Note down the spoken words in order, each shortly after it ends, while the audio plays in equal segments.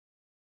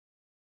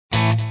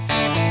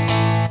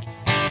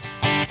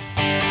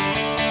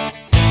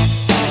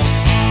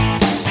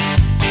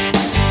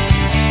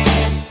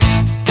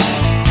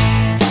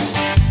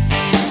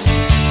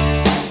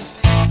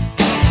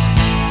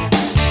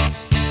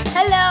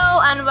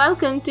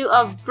welcome to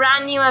a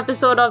brand new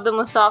episode of the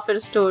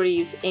Musafir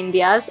Stories,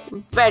 India's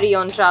very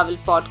own travel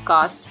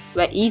podcast,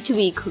 where each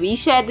week we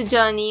share the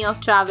journey of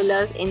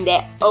travelers in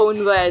their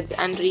own words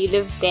and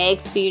relive their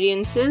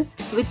experiences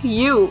with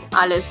you,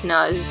 our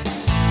listeners.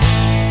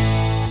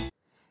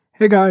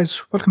 Hey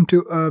guys, welcome to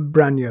a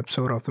brand new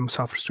episode of the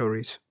Musafir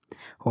Stories.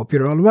 Hope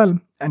you're all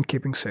well and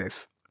keeping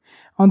safe.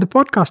 On the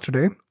podcast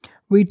today,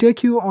 we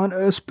take you on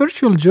a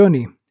spiritual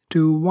journey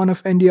to one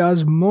of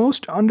India's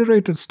most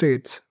underrated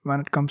states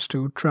when it comes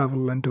to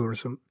travel and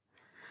tourism.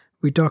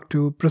 We talk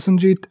to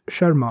Prasenjit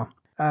Sharma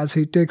as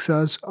he takes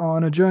us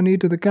on a journey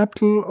to the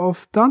capital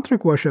of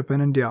Tantric worship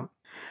in India.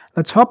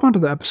 Let's hop onto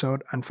the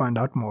episode and find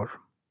out more.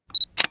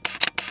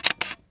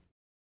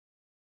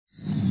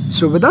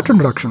 So with that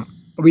introduction,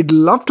 we'd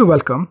love to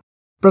welcome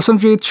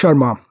Prasenjit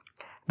Sharma,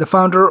 the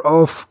founder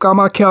of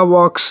Kamakhya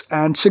Walks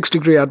and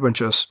 6-Degree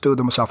Adventures, to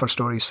the Musafir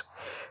Stories.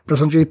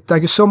 Prasenjit,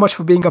 thank you so much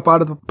for being a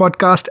part of the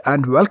podcast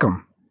and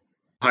welcome.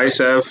 Hi,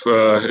 Saf.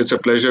 It's a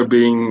pleasure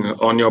being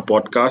on your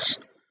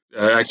podcast.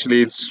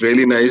 Actually, it's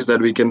really nice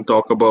that we can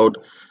talk about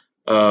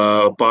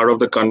part of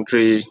the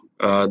country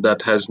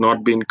that has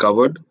not been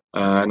covered.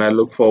 And I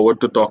look forward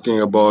to talking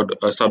about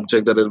a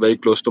subject that is very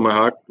close to my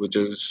heart, which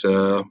is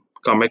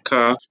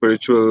Kamakhya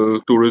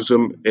spiritual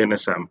tourism in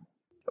Assam.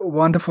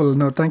 Wonderful.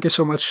 No, thank you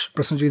so much,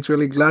 Prasenjit.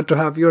 Really glad to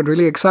have you and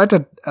really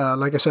excited,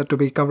 like I said, to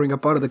be covering a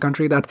part of the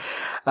country that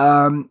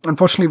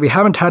unfortunately we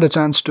haven't had a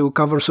chance to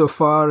cover so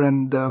far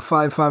in the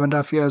five and a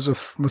half years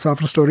of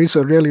Musafir Stories.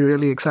 So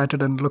really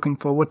excited and looking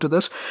forward to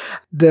this.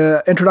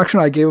 The introduction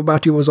I gave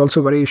about you was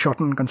also very short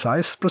and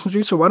concise,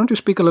 Prasenjit. So why don't you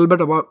speak a little bit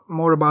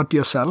more about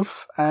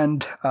yourself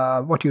and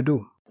what you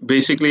do?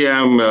 Basically,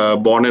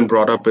 I'm born and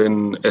brought up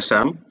in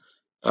Assam.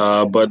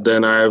 But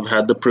then I've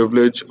had the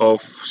privilege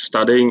of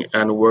studying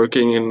and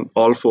working in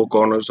all four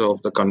corners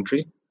of the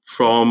country.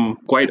 From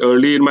quite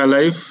early in my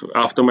life,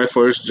 after my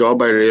first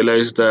job, I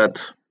realized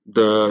that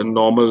the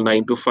normal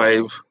 9 to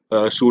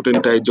 5 suit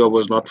and tie job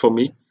was not for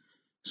me.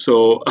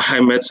 So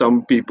I met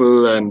some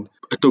people and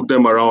I took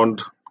them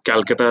around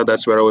Calcutta.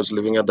 That's where I was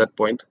living at that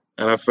point.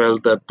 And I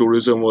felt that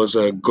tourism was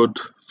a good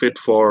fit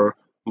for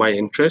my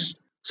interest.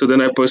 So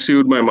then I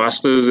pursued my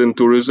master's in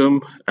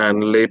tourism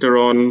and later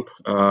on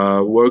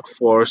worked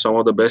for some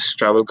of the best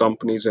travel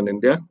companies in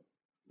India.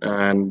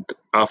 And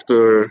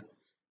after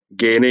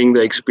gaining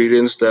the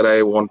experience that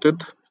I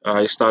wanted,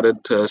 I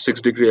started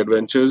 6-Degree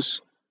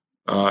Adventures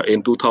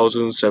in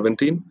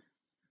 2017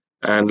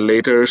 and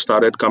later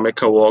started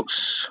Kamakhya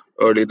Walks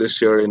early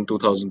this year in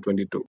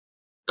 2022.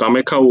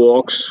 Kamakhya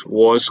Walks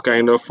was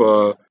kind of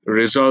a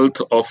result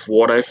of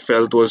what I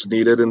felt was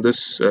needed in the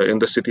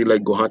city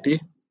like Guwahati,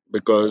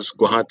 because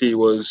Guwahati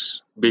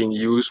was being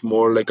used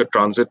more like a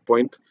transit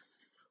point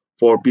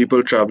for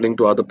people traveling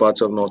to other parts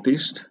of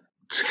Northeast.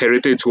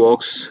 Heritage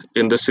walks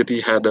in the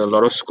city had a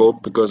lot of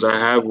scope because I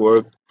have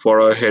worked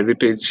for a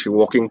heritage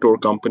walking tour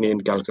company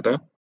in Calcutta.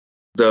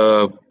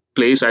 The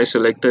place I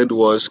selected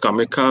was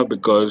Kamakhya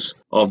because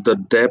of the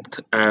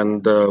depth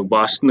and the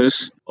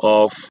vastness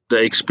of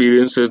the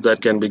experiences that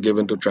can be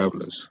given to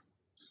travelers.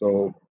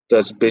 So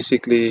that's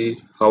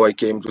basically how I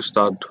came to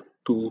start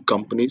two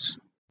companies.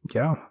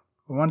 Yeah.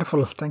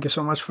 Wonderful. Thank you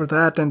so much for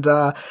that. And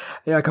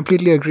I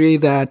completely agree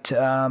that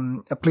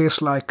a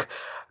place like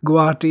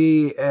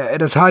Guwahati,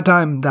 it is high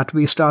time that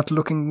we start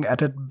looking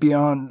at it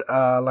beyond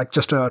like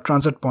just a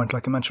transit point,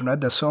 like you mentioned,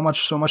 right? There's so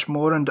much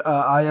more. And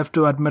I have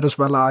to admit as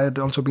well, I had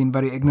also been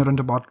very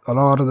ignorant about a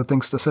lot of the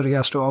things the city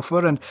has to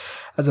offer. And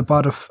as a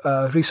part of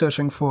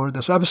researching for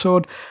this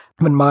episode,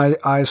 when my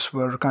eyes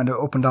were kind of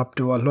opened up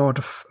to a lot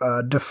of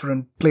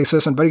different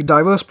places and very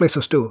diverse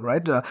places too,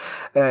 right?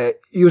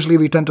 Usually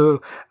we tend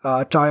to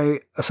tie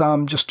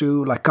Assam just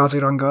to like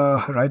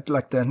Kaziranga, right?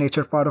 Like the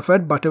nature part of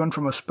it, but even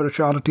from a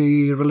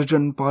spirituality,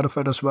 religion part of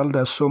it as well,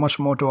 there's so much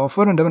more to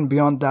offer and even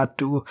beyond that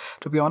too,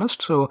 to be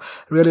honest. So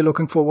really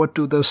looking forward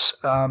to this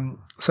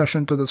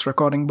session, to this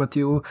recording with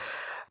you,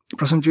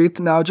 Prasenjit.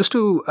 Now, just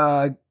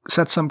to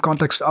set some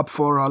context up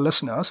for our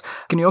listeners,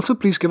 can you also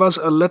please give us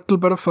a little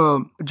bit of a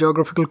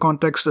geographical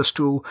context as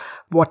to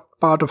what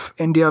part of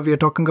India we are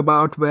talking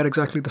about, where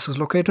exactly this is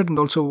located, and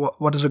also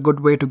what is a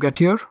good way to get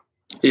here?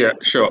 Yeah,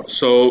 sure.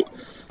 So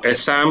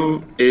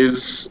Assam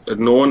is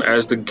known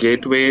as the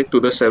gateway to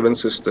the Seven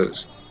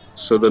Sisters.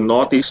 So the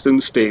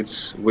northeastern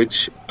states,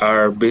 which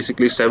are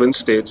basically 7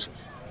 states,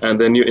 and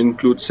then you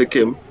include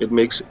Sikkim, it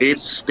makes 8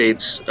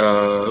 states,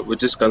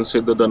 which is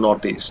considered the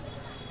northeast.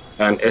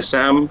 And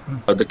Assam,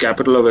 the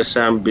capital of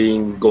Assam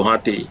being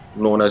Guwahati,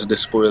 known as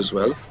Dispur as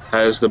well,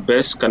 has the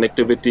best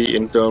connectivity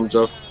in terms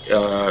of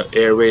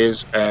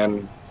airways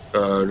and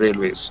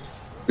railways.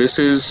 This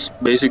is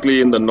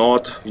basically in the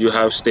north, you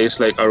have states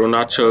like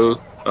Arunachal,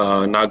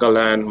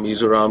 Nagaland,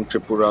 Mizoram,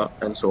 Tripura,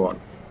 and so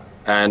on.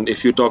 And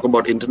if you talk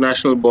about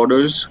international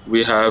borders,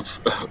 we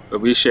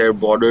share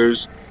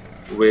borders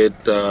with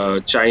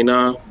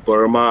China,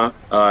 Burma,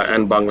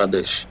 and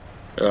Bangladesh.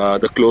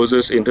 The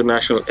closest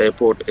international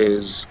airport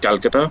is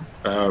Calcutta.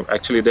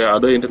 Actually, there are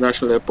other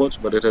international airports,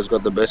 but it has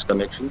got the best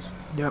connections.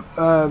 Yeah,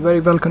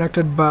 very well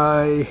connected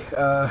by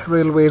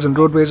railways and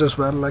roadways as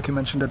well. Like you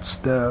mentioned, it's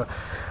the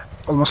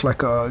almost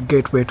like a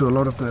gateway to a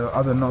lot of the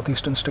other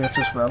northeastern states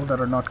as well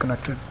that are not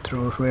connected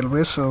through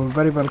railways. So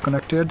very well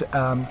connected.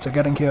 So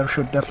getting here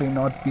should definitely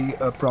not be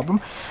a problem.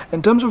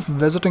 In terms of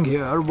visiting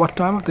here, what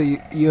time of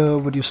the year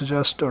would you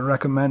suggest or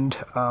recommend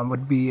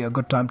would be a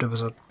good time to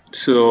visit?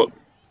 So,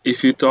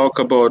 if you talk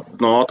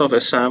about north of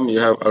Assam, you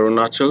have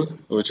Arunachal,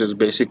 which is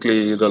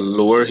basically the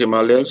lower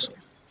Himalayas.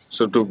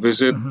 So, to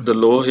visit the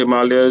lower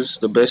Himalayas,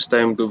 the best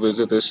time to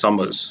visit is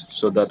summers.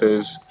 So, that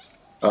is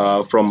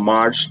from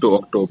March to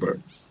October.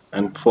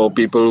 And for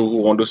people who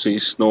want to see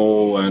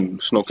snow and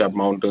snow capped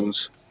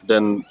mountains,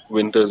 then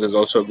winters is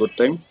also a good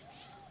time.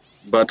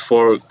 But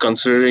for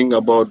considering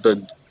about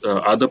the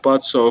other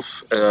parts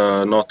of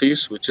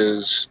Northeast, which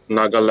is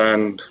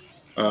Nagaland,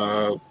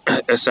 uh,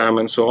 Assam,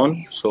 and so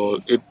on, so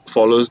it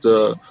follows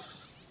the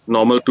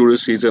normal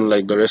tourist season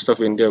like the rest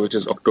of India, which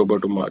is October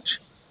to March.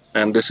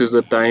 And this is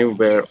the time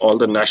where all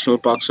the national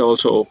parks are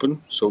also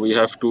open. So we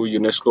have two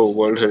UNESCO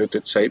World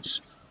Heritage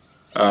Sites,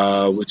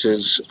 which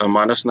is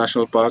Manas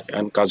National Park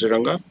and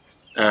Kaziranga.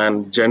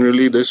 And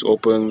generally, this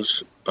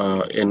opens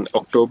in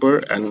October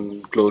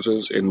and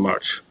closes in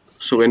March.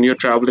 So when you're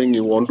traveling,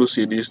 you want to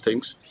see these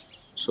things.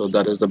 So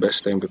that is the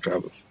best time to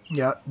travel.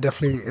 Yeah,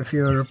 definitely. If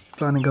you're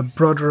planning a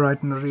broader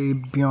itinerary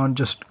beyond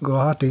just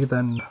Guwahati,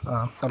 then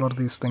a lot of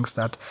these things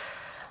that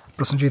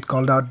Prasenjit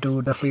called out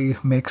do definitely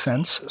make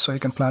sense. So you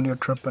can plan your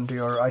trip and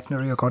your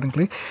itinerary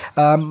accordingly.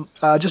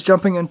 Just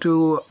jumping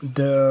into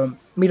the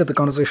meat of the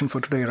conversation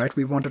for today, right?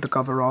 We wanted to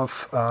cover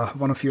off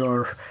one of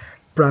your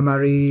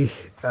primary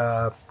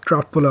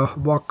trout puller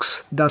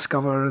walks does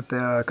cover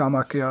the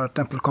Kamakhya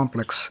temple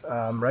complex,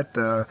 right?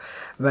 The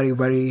very,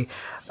 very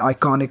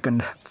iconic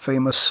and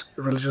famous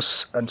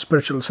religious and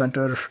spiritual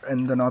center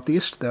in the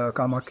northeast, the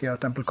Kamakhya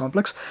temple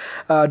complex.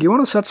 Do you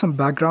want to set some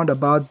background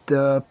about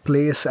the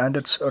place and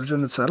its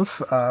origin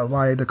itself?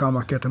 Why the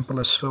Kamakhya temple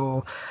is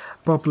so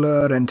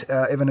popular, and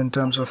even in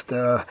terms of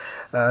the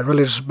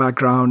religious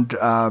background,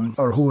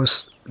 or who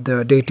is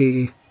the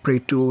deity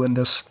prayed to in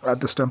this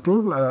at this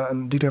temple,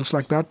 and details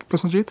like that,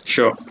 Prasenjit?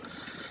 Sure.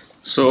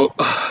 So,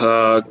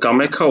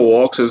 Kamakhya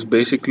Walks is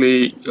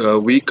basically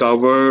we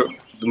cover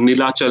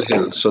Nilachal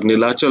Hill. So,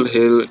 Nilachal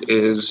Hill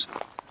is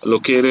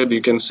located,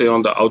 you can say,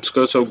 on the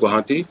outskirts of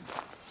Guwahati.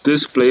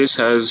 This place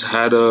has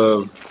had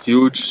a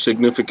huge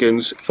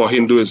significance for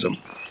Hinduism.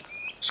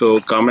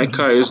 So,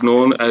 Kamakhya is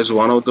known as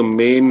one of the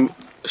main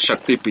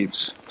Shakti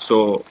peeths.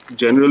 So,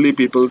 generally,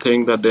 people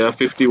think that there are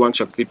 51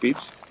 Shakti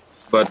peeths,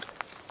 but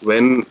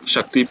when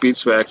Shakti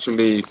peeths were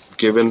actually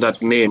given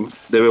that name,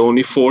 there were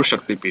only four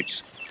Shakti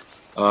peeths.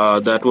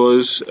 That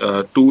was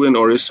two in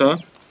Orissa,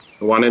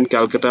 one in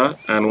Calcutta,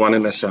 and one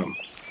in Assam.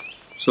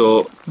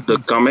 So the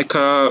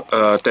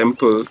Kamakhya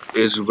temple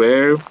is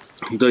where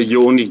the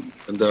yoni,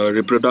 the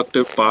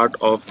reproductive part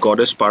of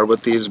goddess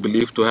Parvati, is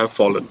believed to have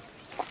fallen.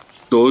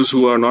 Those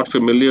who are not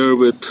familiar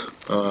with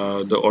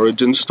the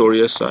origin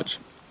story as such,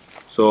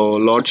 so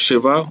Lord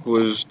Shiva, who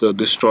is the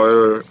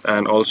destroyer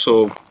and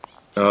also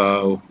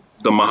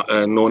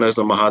known as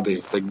the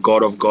Mahadev, the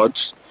god of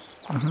gods,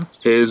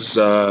 his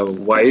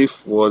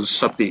wife was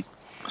Sati.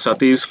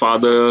 Sati's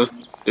father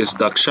is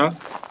Daksha,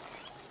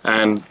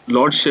 and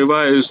Lord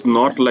Shiva is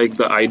not like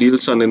the ideal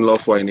son-in-law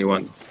for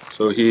anyone.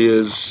 So he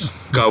is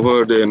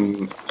covered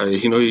in,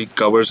 he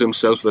covers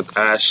himself with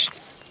ash.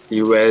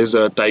 He wears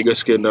a tiger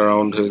skin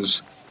around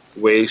his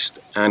waist,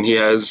 and he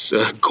has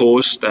a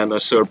ghost and a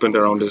serpent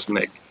around his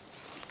neck.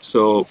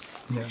 So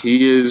Yeah.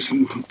 he is,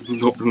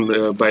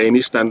 by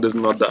any standard,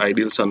 not the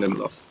ideal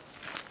son-in-law.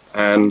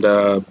 And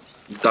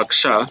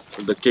Daksha,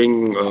 the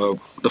king,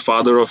 the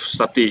father of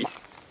Sati,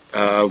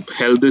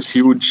 held this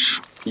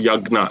huge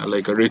yagna,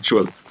 like a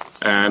ritual.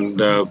 And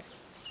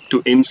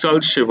to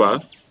insult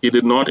Shiva, he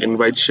did not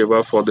invite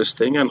Shiva for this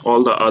thing, and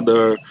all the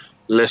other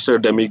lesser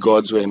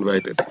demigods were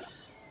invited.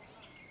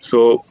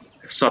 So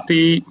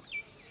Sati,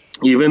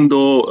 even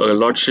though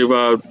Lord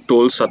Shiva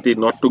told Sati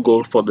not to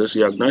go for this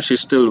yagna, she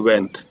still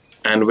went.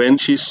 And when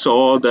she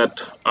saw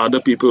that other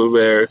people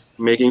were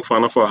making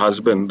fun of her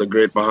husband, the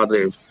great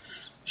Mahadev,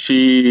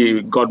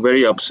 she got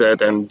very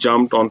upset and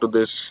jumped onto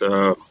this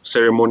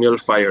ceremonial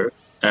fire,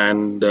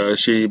 and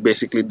she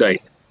basically died.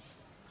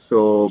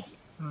 So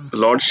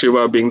Lord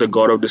Shiva, being the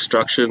god of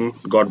destruction,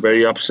 got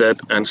very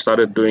upset and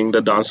started doing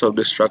the dance of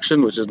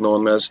destruction, which is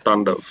known as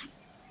Tandav.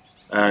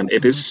 And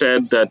it is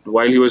said that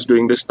while he was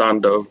doing this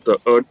Tandav, the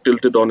earth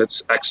tilted on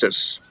its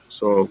axis.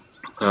 So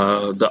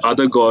the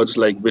other gods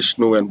like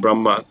Vishnu and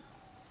Brahma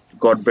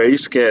got very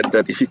scared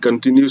that if he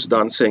continues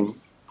dancing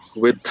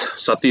with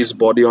Sati's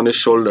body on his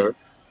shoulder,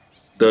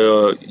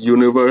 the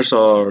universe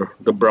or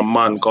the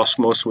Brahman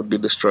cosmos would be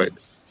destroyed.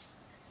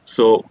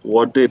 So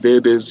what they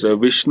did is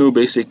Vishnu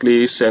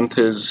basically sent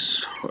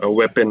his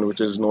weapon,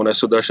 which is known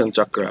as Sudarshan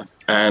Chakra,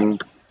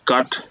 and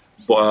cut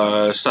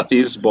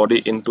Sati's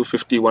body into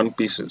 51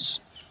 pieces.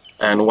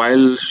 And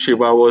while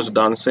Shiva was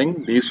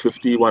dancing, these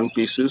 51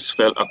 pieces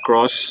fell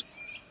across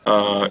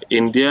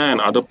India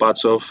and other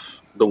parts of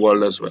the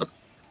world as well.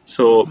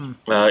 So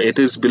it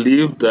is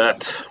believed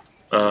that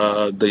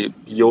the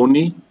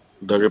yoni,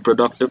 the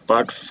reproductive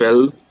part,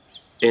 fell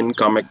in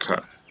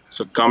Kamakhya.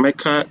 So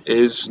Kamakhya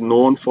is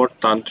known for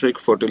tantric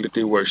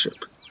fertility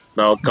worship.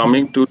 Now,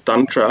 coming to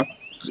tantra,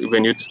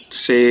 when you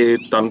say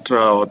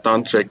tantra or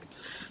tantric,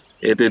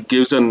 it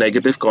gives a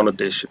negative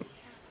connotation.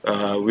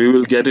 We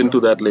will get Sure.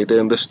 into that later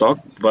in this talk,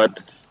 but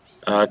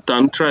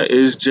tantra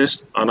is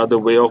just another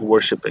way of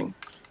worshipping.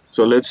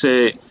 So let's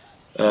say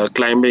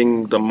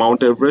climbing the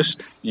Mount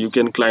Everest, you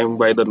can climb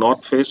by the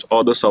north face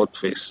or the south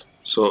face.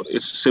 So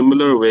it's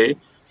similar way.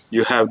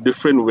 You have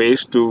different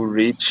ways to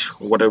reach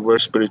whatever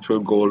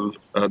spiritual goal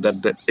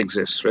that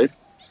exists, right?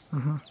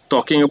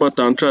 Talking about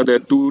tantra, there are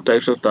two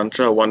types of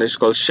tantra. One is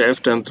called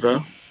Shiv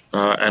tantra,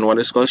 and one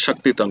is called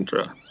Shakti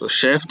tantra. So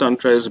Shiv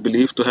tantra is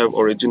believed to have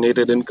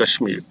originated in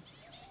Kashmir,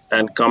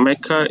 and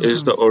Kamakhya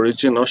is the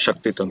origin of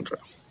Shakti tantra.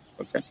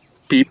 Okay,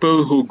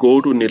 people who go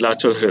to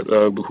Nilachal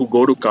Hill, who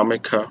go to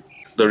Kamakhya,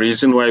 the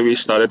reason why we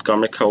started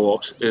Kamakhya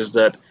walks is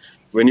that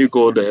when you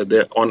go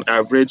there on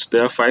average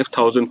there are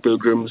 5,000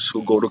 pilgrims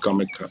who go to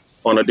Kamakhya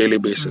on a daily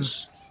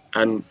basis,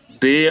 and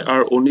they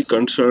are only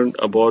concerned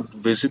about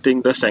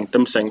visiting the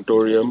sanctum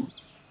sanctorium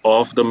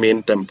of the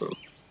main temple.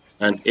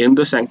 And in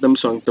the sanctum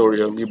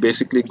sanctorium, you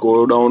basically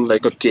go down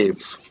like a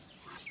cave,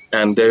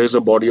 and there is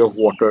a body of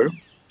water,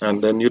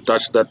 and then you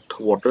touch that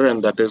water,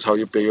 and that is how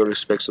you pay your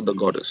respects to the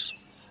goddess.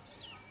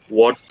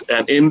 What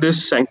and in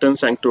this sanctum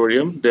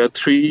sanctorium, there are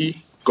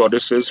three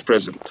goddesses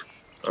present.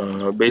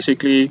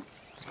 Basically,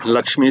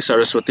 Lakshmi,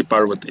 Saraswati,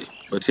 Parvati.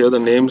 But here the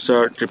names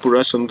are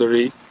Tripura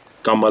Sundari,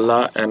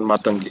 Kamala, and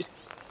Matangi.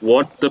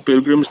 What the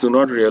pilgrims do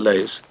not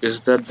realize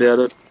is that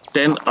there are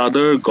 10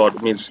 other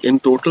god means in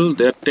total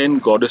there are 10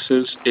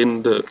 goddesses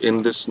in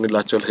this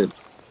Nilachal hill,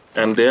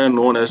 and they are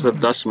known as the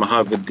Das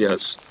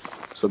Mahavidyas.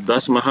 So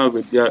Das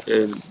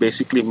Mahavidya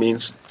basically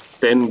means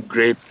 10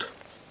 great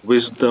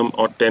wisdom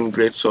or 10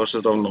 great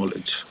sources of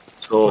knowledge.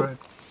 So Right.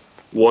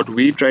 what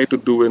we try to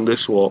do in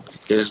this walk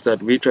is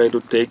that we try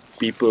to take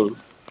people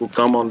who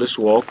come on this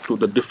walk to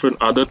the different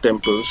other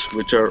temples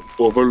which are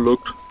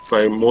overlooked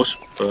by most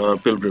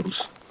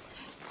pilgrims,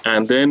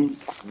 and then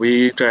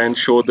we try and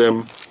show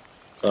them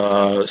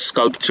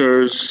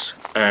sculptures,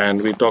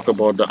 and we talk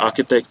about the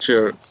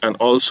architecture, and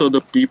also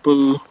the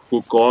people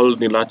who call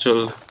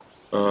Nilachal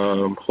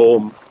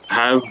home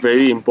have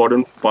very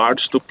important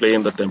parts to play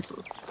in the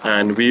temple,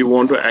 and we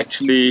want to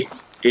actually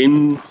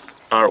in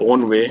our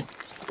own way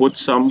put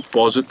some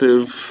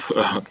positive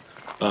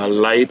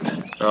light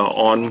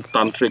on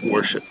tantric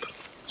worship.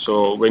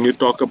 So when you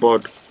talk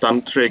about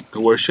tantric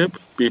worship,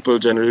 people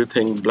generally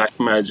think black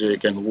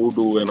magic and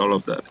voodoo and all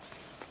of that,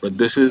 but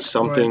this is Right.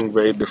 something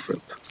very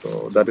different.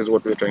 So that is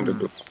what we're trying to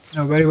do.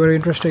 Very, very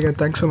interesting, and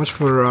thanks so much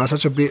for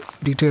such a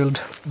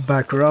detailed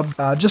back rub.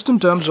 Just in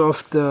terms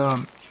of the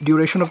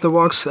duration of the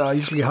walks,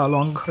 usually how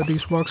long are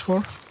these walks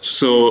for?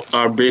 So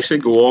our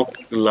basic walk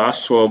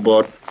lasts for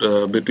about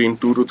between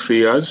 2 to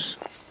 3 hours.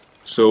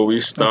 So we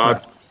Okay.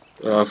 start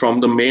from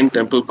the main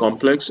temple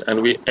complex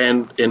and we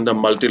end in the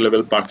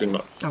multi-level parking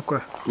lot.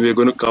 Okay. We are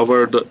going to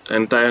cover the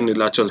entire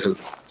Nilachal Hill.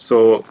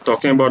 So,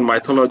 talking about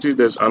mythology,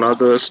 there's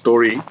another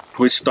story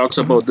which talks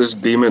about this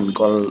demon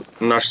called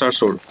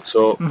Narsasur.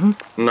 So,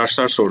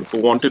 Narsasur, who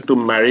wanted to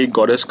marry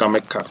goddess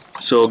Kamakhya.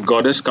 So,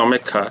 goddess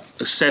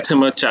Kamakhya set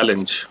him a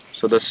challenge.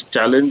 So, the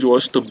challenge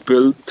was to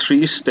build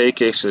 3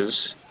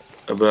 staircases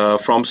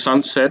from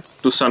sunset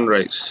to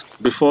sunrise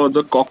before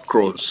the cock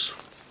crows.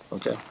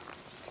 Okay.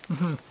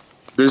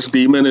 This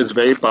demon is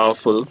very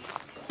powerful,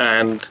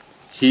 and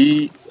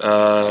he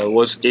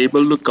was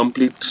able to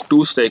complete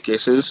 2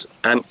 staircases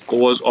and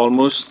was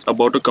almost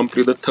about to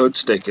complete the third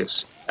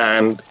staircase.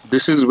 And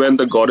this is when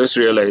the goddess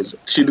realized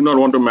she did not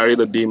want to marry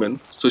the demon,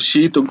 so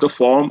she took the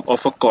form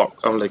of a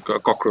cock, like a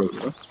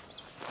cockerel,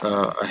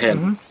 a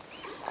hen.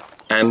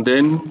 And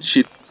then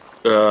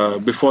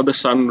before the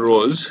sun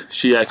rose,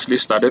 she actually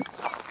started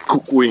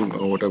cuckooing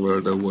or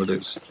whatever the word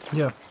is.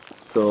 Yeah.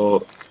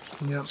 So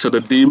Yeah. so the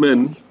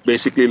demon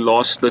basically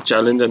lost the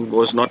challenge and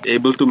was not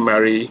able to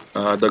marry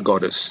the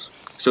goddess.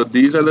 So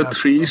these are the Yeah.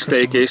 three Interesting.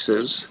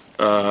 staircases.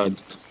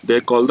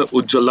 They're called the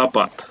Ujjala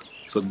path.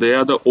 So they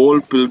are the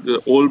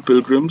old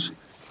pilgrims.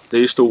 They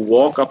used to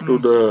walk up to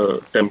the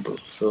temple.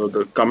 So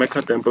the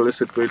Kamakhya temple is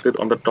situated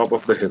on the top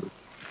of the hill.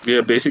 We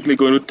are basically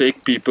going to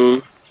take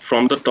people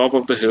from the top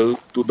of the hill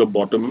to the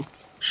bottom,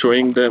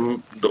 showing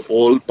them the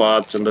old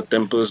paths and the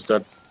temples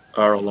that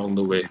are along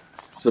the way.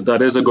 So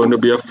that is going to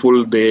be a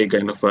full day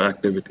kind of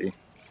activity.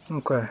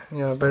 Okay.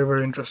 Yeah. Very,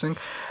 very interesting.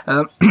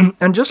 Um,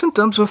 and just in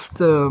terms of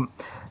the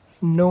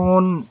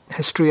known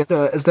history,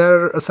 is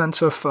there a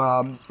sense of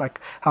like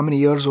how many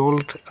years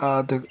old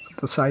the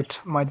site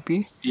might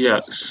be? Yeah,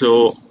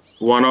 so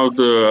one of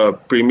the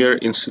premier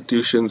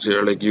institutions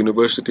here, like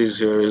universities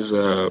here, is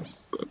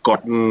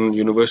Cotton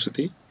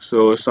University.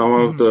 So some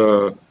of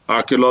the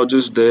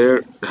archaeologists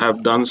there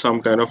have done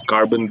some kind of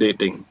carbon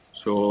dating.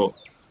 So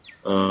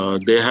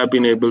they have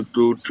been able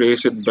to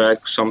trace it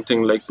back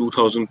something like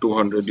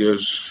 2,200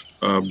 years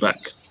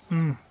back.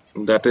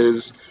 That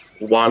is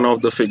one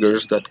of the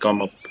figures that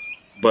come up.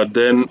 But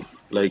then,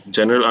 like,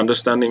 general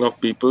understanding of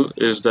people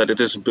is that it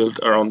is built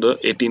around the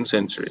 18th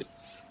century.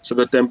 So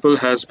the temple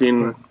has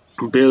been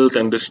built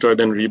and destroyed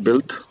and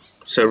rebuilt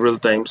several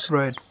times.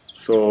 Right.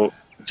 So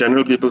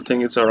general people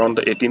think it's around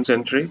the 18th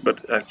century,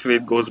 but actually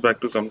it goes back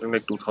to something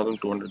like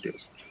 2,200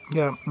 years.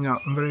 Yeah, yeah,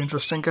 very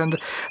interesting. And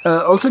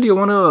also, do you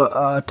want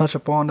to touch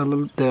upon a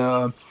little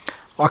the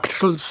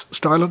architectural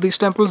style of these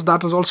temples?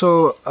 That was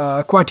also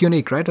quite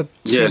unique, right? It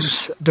Yes.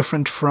 seems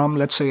different from,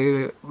 let's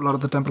say, a lot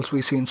of the temples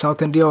we see in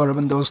South India or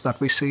even those that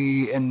we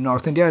see in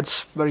North India.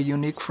 It's very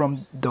unique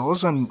from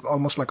those and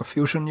almost like a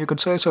fusion, you could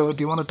say. So, do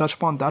you want to touch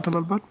upon that a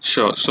little bit?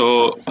 Sure.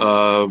 So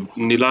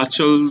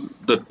Nilachal,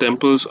 the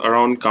temples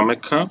around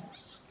Kamakhya,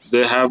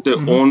 they have their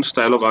own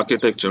style of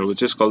architecture,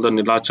 which is called the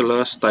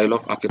Nilachala style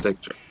of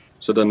architecture.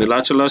 So the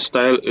Nilachala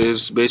style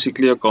is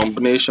basically a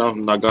combination of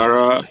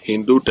Nagara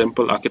Hindu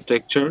temple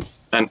architecture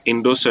and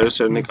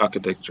Indo-Saracenic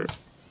architecture.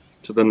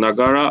 So the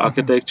Nagara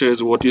architecture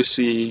is what you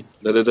see,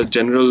 that is the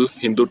general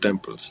Hindu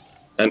temples.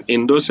 And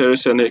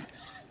Indo-Saracenic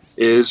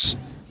is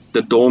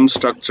the dome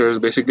structures,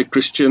 basically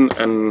Christian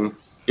and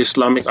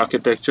Islamic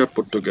architecture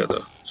put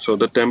together. So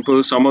the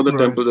temple, some of the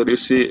temples that you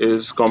see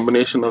is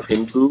combination of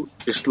Hindu,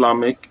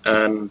 Islamic,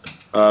 and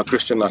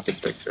Christian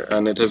architecture,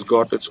 and it has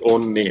got its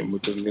own name,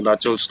 which is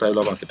Nilachal style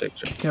of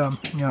architecture. Yeah,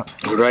 yeah.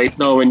 Right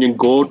now, when you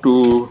go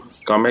to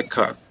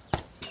Kamakhya,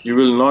 you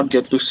will not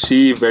get to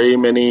see very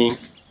many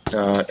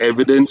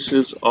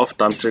evidences of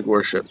tantric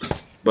worship,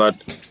 but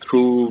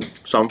through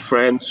some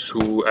friends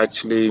who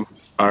actually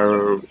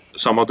are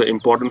some of the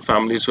important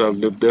families who have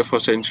lived there for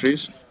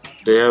centuries,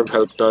 they have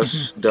helped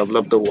us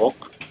develop the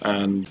walk,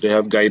 and they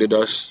have guided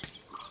us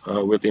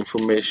with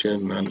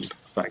information and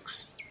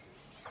facts.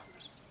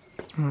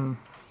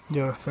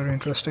 Yeah, very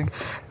interesting.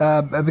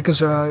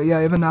 Because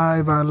yeah, even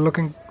I, while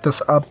looking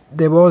this up,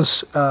 there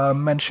was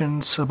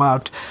mentions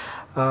about.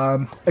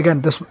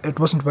 Again, this it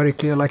wasn't very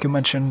clear, like you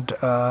mentioned.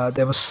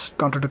 There was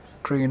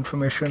contradictory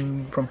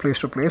information from place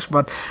to place,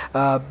 but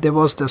there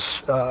was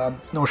this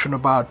notion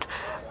about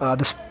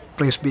this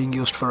place being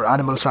used for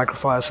animal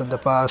sacrifice in the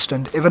past,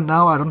 and even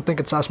now I don't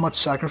think it's as much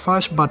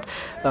sacrifice, but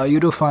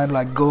you do find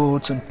like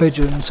goats and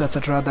pigeons,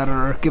 etc., that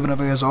are given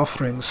away as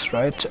offerings,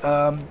 right?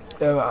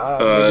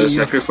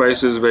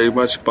 Sacrifice is very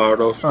much part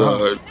of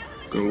the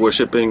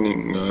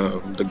worshipping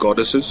the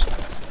goddesses,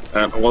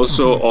 and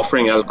also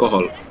offering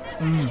alcohol.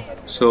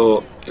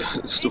 So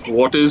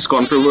what is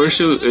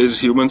controversial is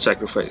human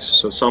sacrifice.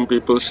 So some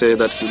people say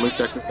that human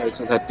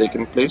sacrifices had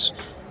taken place,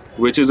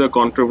 which is a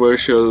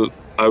controversial.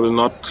 I will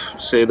not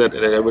say that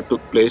it ever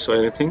took place or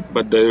anything,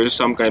 but there is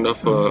some kind of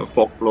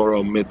folklore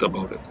or myth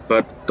about it.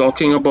 But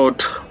talking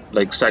about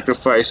like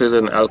sacrifices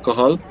and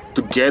alcohol,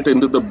 to get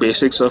into the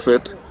basics of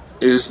it,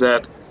 is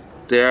that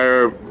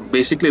there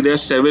are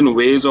 7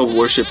 ways of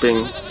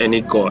worshipping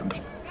any god.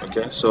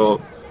 Okay,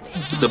 so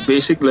the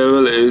basic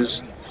level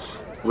is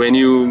when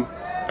you,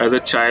 as a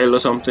child or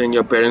something,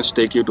 your parents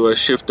take you to a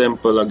Shiv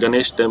temple, a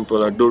Ganesh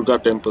temple, a Durga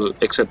temple,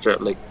 etc.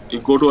 Like you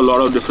go to a lot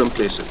of different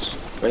places,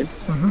 right?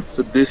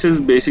 So this is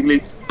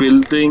basically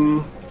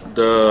building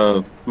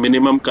the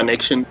minimum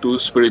connection to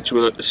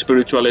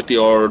spirituality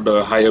or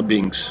the higher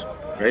beings,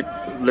 right?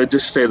 Let's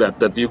just say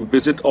that you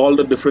visit all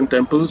the different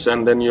temples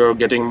and then you're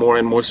getting more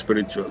and more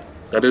spiritual.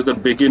 That is the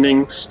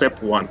beginning,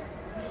 step 1.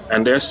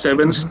 And there are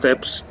 7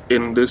 steps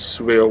in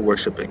this way of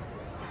worshipping.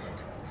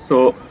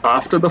 So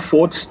after the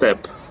 4th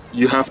step,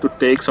 you have to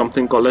take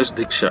something called as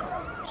Diksha.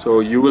 So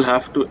you will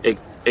have to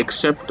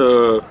accept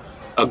a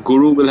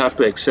guru will have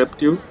to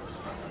accept you,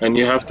 and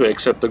you have to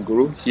accept the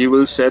guru. He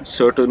will set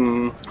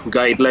certain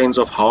guidelines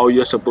of how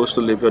you're supposed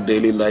to live your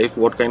daily life,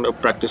 what kind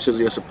of practices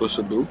you're supposed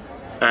to do.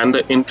 And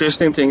the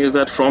interesting thing is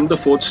that from the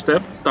 4th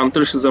step,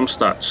 Tantricism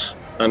starts,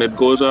 and it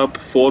goes up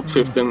 4th,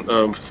 5th,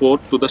 and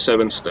 4th to the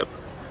 7th step.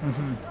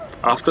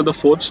 After the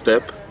 4th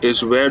step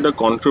is where the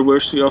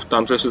controversy of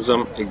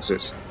Tantricism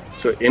exists.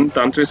 So in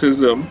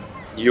Tantricism,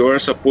 you are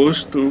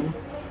supposed to,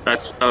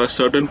 at a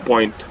certain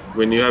point,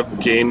 when you have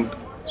gained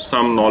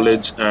some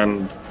knowledge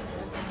and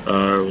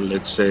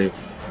let's say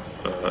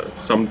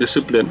some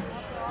discipline,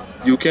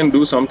 you can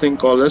do something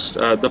called as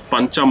the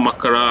Pancha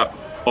Makara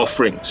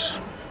offerings.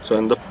 So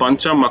in the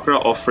Pancha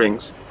Makara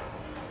offerings,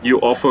 you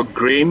offer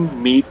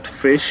grain, meat,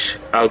 fish,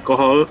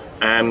 alcohol,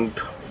 and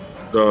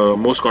the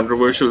most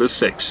controversial is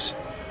sex.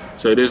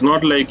 So it is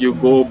not like you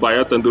go buy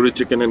a tandoori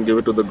chicken and give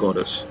it to the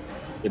goddess.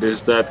 It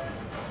is that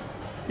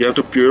you have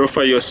to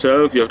purify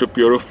yourself, you have to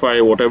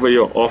purify whatever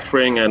you're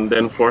offering, and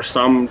then for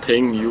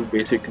something you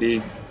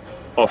basically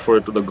offer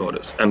it to the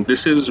goddess. And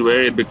this is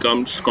where it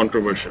becomes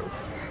controversial.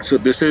 So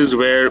this is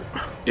where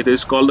it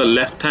is called the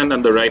left hand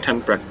and the right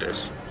hand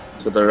practice.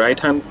 So the right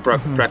hand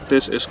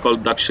practice is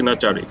called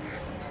Dakshinachari.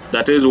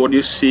 That is what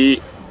you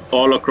see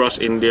all across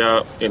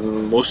India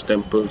in most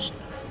temples,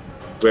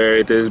 where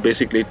it is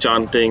basically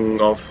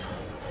chanting of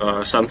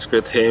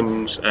Sanskrit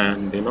hymns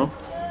and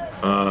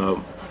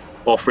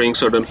offering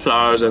certain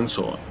flowers and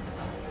so on.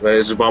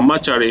 Whereas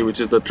Vamachari, which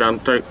is the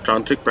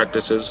tantric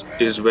practices,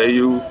 is where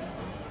you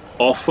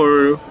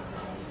offer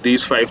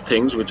these 5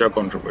 things which are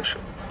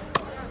controversial.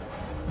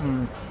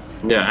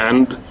 Yeah,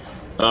 and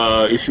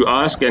if you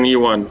ask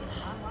anyone,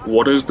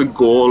 what is the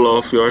goal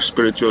of your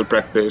spiritual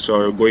practice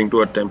or going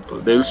to a temple,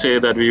 they'll say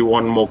that we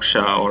want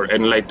moksha or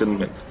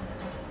enlightenment.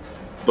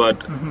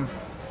 But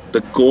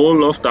the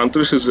goal of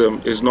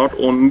Tantricism is not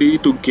only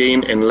to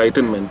gain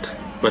enlightenment,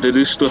 but it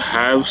is to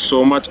have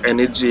so much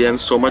energy and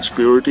so much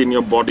purity in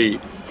your body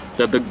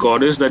that the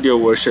goddess that you're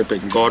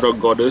worshipping, god or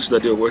goddess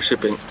that you're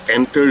worshipping,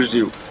 enters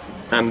you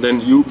and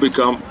then you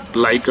become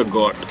like a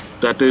god.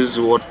 That is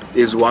what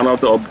is one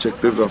of the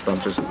objectives of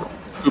Tantricism.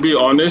 To be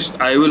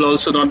honest, I will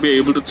also not be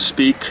able to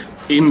speak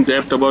in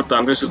depth about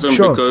Tantricism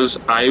Sure. because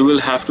I will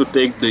have to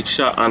take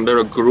Diksha under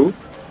a guru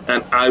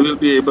and I will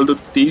be able to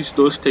teach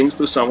those things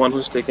to someone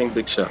who's taking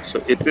Diksha.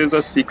 So it is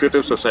a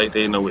secretive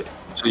society in a way.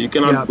 So you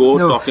cannot Yeah. go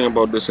No. talking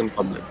about this in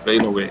public,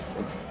 in a way.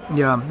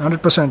 Yeah,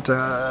 100%.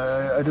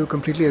 I do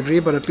completely agree,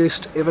 but at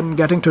least even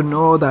getting to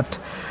know that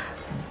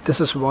this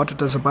is what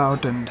it is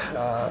about and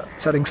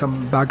setting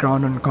some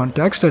background and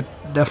context, it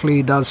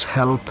definitely does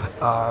help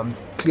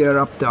clear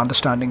up the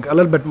understanding a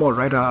little bit more,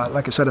 right?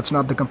 Like you said, it's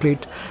not the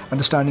complete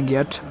understanding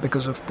yet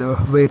because of the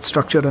way it's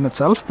structured in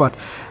itself, but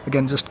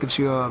again, just gives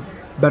you a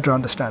better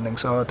understanding.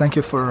 So thank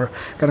you for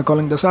kind of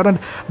calling this out. And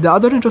the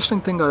other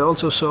interesting thing I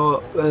also saw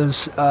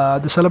is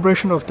the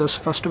celebration of this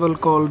festival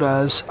called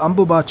as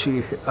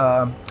Ambubachi,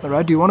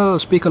 right? Do you want to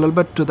speak a little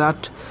bit to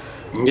that?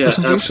 Yeah,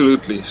 Prasenjit?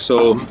 absolutely.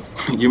 So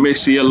you may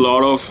see a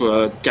lot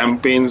of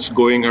campaigns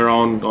going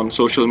around on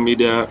social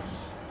media,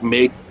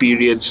 make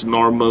periods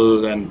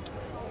normal and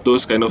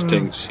those kind of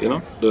things,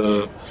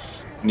 the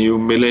new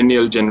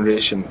millennial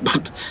generation.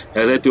 But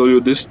as I told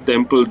you, this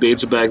temple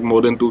dates back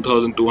more than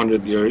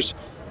 2,200 years.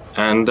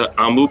 And the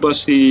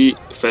Ambubasi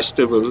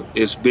festival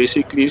is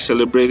basically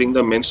celebrating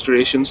the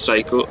menstruation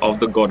cycle of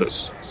the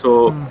goddess.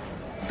 So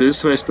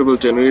this festival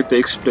generally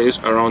takes place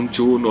around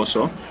June or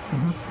so.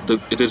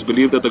 It is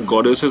believed that the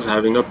goddess is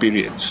having a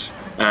periods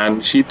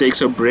and she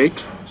takes a break.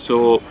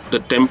 So the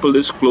temple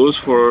is closed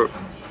for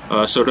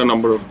a certain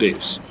number of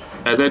days.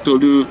 As I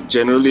told you,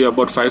 generally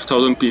about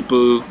 5,000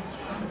 people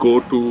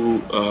go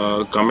to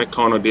Kamakhya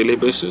on a daily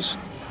basis.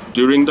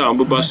 During the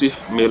Ambubasi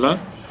Mela,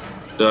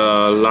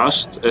 the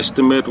last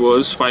estimate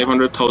was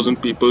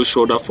 500,000 people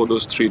showed up for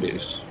those 3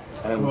 days.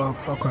 And Wow,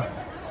 okay.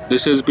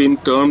 this has been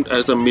termed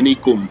as the mini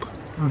Kumbh.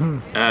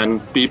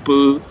 And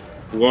people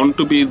want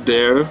to be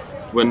there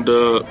when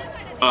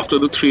after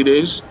the 3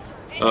 days,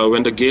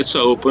 when the gates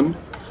are open,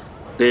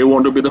 they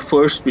want to be the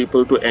first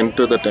people to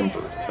enter the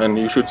temple. And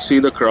you should see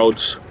the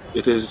crowds.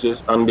 It is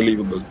just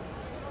unbelievable.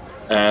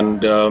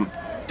 And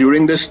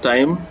during this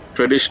time,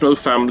 traditional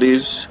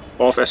families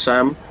of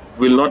Assam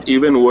will not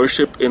even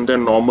worship in their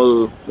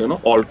normal,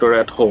 altar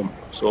at home.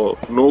 So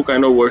no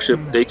kind of worship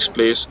takes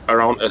place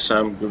around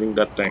Assam during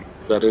that time.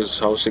 That is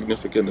how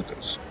significant it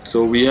is.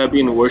 So we have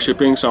been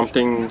worshipping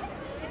something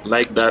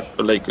like that,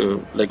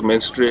 like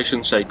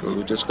menstruation cycle,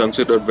 which is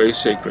considered very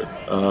sacred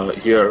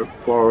here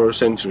for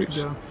centuries.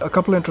 Yeah. A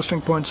couple of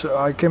interesting points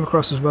I came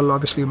across as well.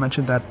 Obviously, you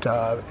mentioned that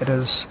it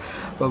is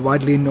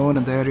widely known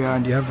in the area,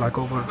 and you have like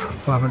over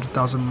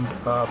 500,000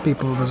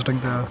 people visiting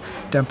the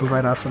temple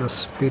right after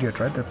this period,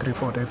 right? The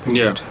 3-4 day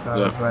period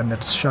when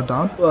it's shut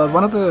down.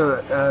 One of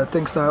the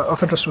things that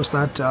of interest was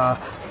that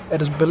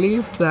it is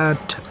believed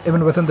that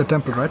even within the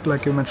temple, right,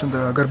 like you mentioned,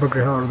 the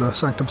Garbhagriha or the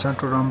Sanctum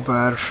Sanctorum,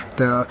 where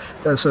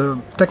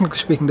technically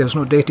speaking, there's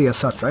no deity as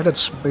such, right?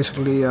 It's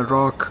basically a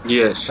rock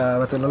Yes.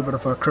 with a little bit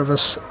of a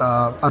crevice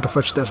out of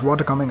which there's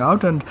water coming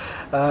out, and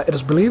it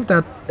is believed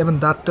that even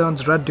that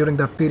turns red during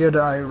that period.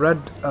 I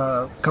read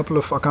a couple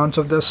of accounts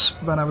of this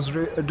when I was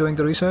doing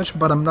the research,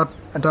 but I'm not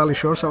entirely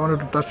sure, so I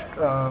wanted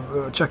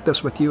to check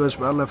this with you as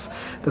well if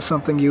there's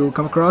something you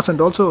come across, and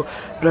also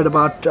read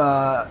about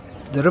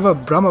the river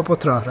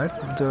Brahmaputra,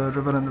 right? The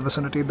river in the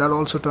vicinity, that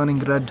also turning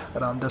red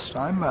around this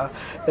time.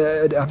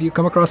 Have you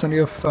come across any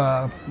of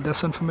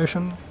this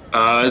information?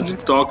 To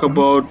talk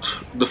about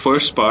the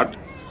first part,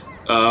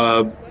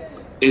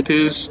 it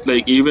is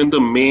like even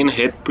the main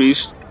head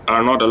priests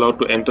are not allowed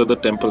to enter the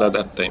temple at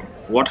that time.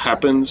 What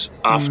happens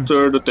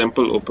after the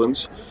temple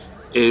opens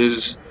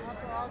is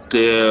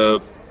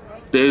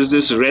there's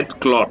this red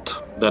cloth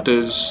that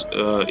is,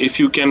 if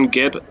you can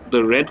get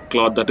the red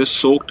cloth that is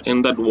soaked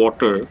in that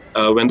water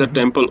when the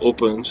temple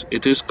opens,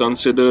 it is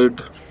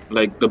considered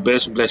like the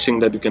best blessing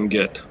that you can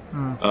get.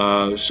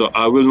 So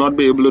I will not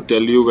be able to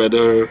tell you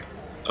whether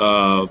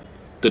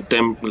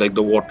the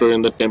water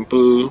in the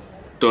temple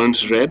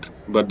turns red,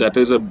 but that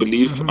is a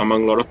belief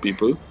among a lot of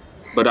people.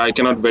 But I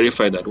cannot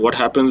verify that. What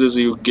happens is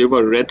you give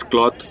a red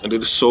cloth and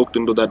it is soaked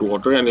into that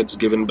water and it's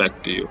given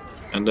back to you,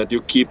 and that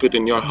you keep it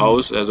in your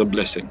house as a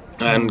blessing.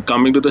 And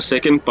coming to the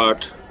second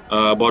part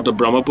about the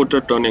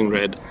Brahmaputra turning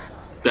red,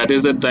 that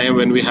is the time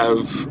when we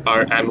have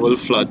our annual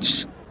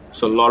floods.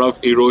 So a lot of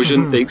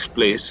erosion takes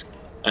place,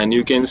 and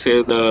you can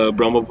say the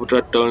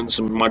Brahmaputra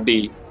turns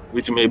muddy,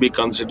 which may be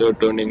considered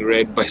turning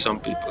red by some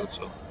people.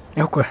 So,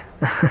 Okay.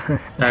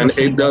 and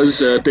it does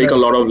take a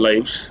lot of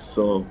lives.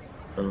 So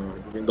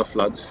during the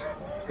floods,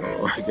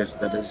 so I guess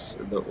that is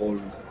the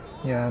old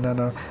Yeah, no,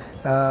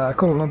 no.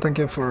 Cool. No, thank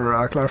you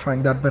for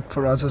clarifying that bit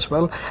for us as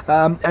well.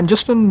 And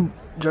just in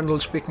general,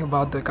 speaking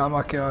about the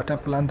Kamakhya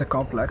temple and the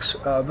complex,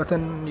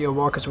 within your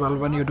work as well,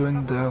 when you're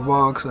doing the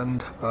walks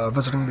and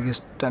visiting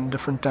these 10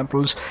 different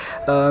temples,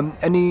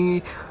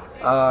 any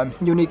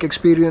unique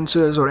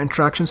experiences or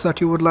interactions that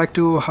you would like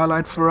to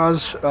highlight for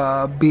us,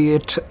 be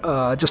it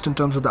just in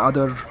terms of the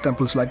other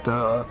temples like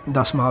the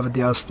Das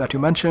Mahavidyas that you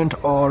mentioned,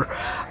 or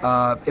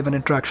even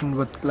interaction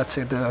with, let's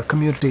say, the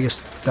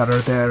communities that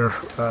are there,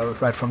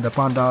 right from the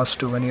pandas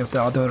to any of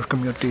the other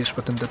communities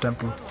within the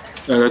temple?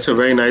 That's a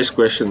very nice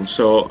question.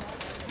 So,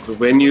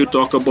 when you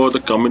talk about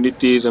the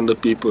communities and the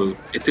people,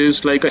 it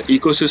is like an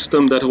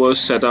ecosystem that was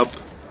set up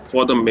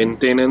for the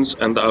maintenance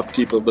and the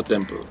upkeep of the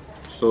temple.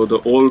 So, the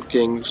old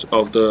kings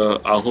of the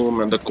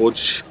Ahom and the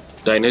Koch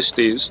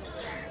dynasties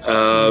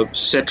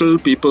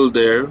settled people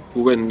there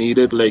who were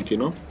needed, like,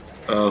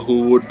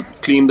 who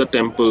would clean the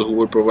temple, who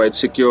would provide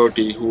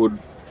security,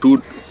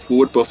 do, who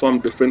would perform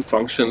different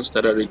functions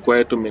that are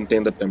required to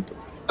maintain the temple.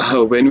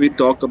 When we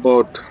talk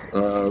about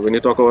when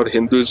you talk about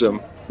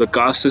Hinduism, the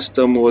caste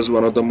system was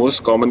one of the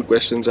most common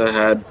questions I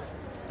had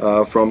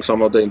from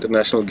some of the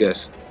international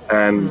guests.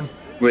 And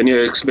when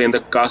you explain the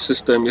caste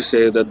system, you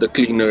say that the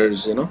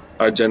cleaners,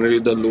 are generally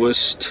the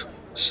lowest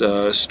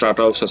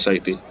strata of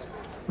society.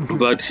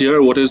 But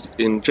here, what is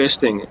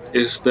interesting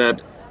is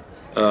that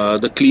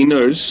the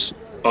cleaners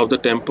of the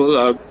temple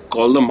are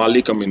called the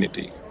Mali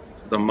community.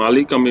 The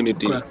Mali Okay.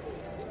 community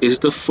is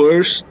the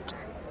first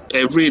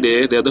every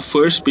day. They're the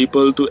first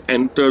people to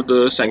enter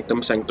the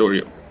sanctum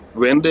sanctorium.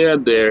 When they are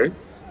there,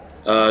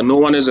 no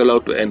one is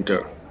allowed to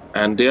enter,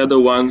 and they are the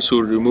ones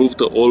who remove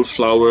the old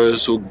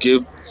flowers, who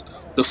give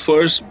the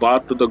first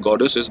bath to the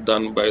goddess is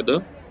done by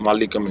the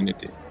Mali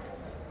community,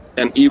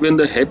 and even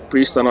the head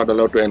priests are not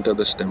allowed to enter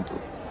this temple.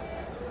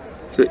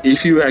 So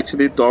if you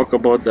actually talk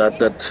about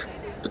that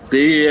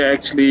they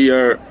actually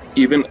are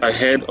even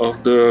ahead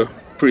of the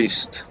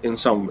priest in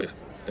some way,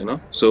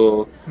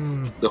 So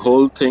the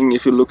whole thing,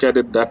 if you look at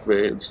it that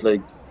way, it's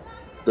like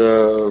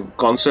the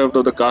concept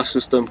of the caste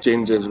system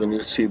changes when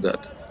you see that.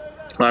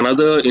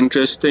 Another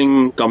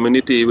interesting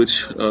community which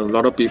a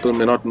lot of people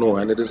may not know,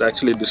 and it is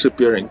actually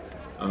disappearing,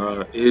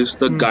 is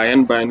the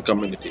Gayan Bayan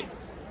community.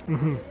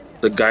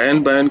 The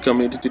Gayan Bayan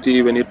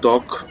community, when you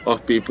talk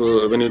of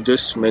people, when you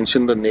just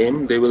mention the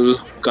name, they will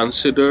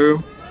consider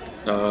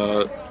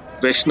uh,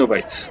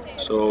 Vaishnavites.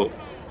 So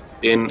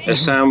in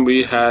Assam,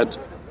 we had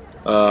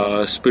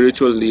a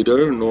spiritual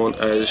leader known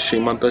as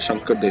Srimanta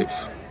Shankardev.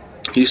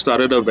 He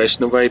started a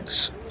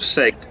Vaishnavite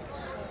sect,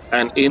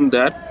 and in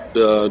that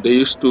they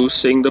used to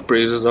sing the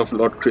praises of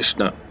Lord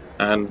Krishna.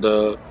 And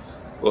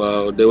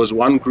there was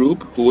one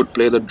group who would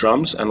play the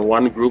drums and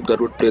one group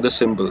that would play the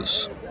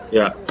cymbals.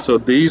 Yeah, so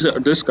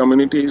this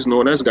community is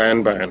known as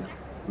Gayan Bayan.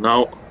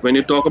 Now, when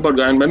you talk about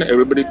Gayan Bayan,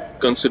 everybody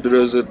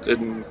considers it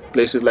in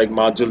places like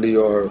Majuli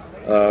or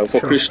for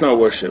Sure. Krishna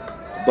worship.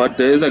 But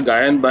there is a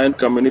Gayan Bayan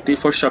community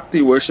for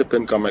Shakti worship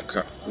in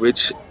Kamakhya,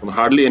 which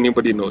hardly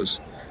anybody knows.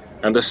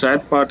 And the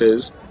sad part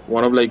is,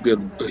 one of like a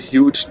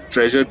huge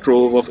treasure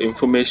trove of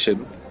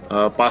information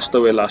passed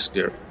away last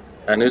year,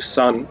 and his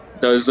son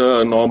does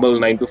a normal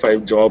 9 to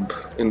 5 job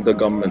in the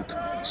government.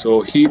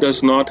 So he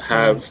does not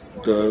have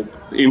the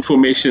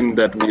information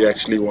that we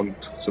actually want.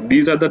 So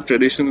these are the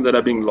traditions that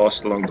are being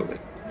lost along the way.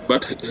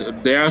 But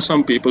there are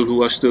some people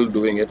who are still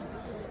doing it,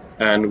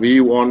 and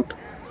we want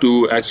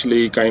to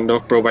actually kind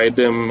of provide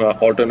them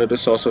alternative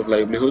source of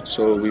livelihood.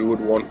 So we would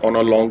want on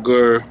a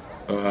longer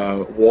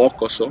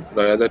walk or so,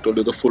 like as I told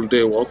you, the full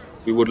day walk.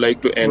 We would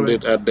like to end Right.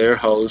 it at their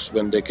house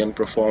when they can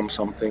perform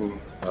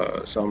something,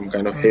 some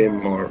kind of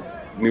hymn or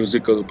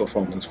musical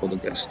performance for the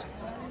guest.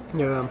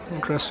 Yeah,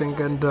 interesting.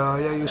 And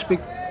yeah, you speak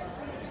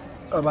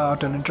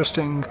about an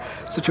interesting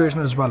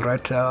situation as well,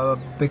 right?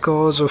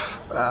 Because of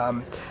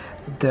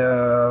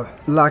the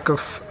lack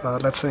of,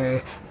 let's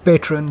say,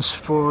 patrons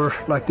for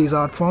like these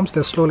art forms,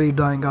 they're slowly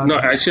dying No,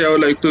 out. actually, I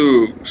would like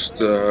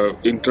to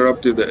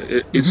interrupt you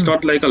there. It's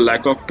not like a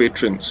lack of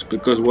patrons,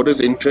 because what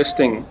is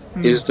interesting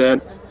is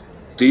that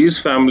these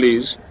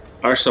families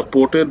are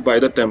supported by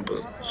the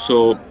temple.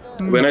 So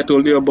when I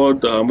told you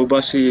about the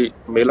Amubasi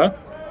Mela,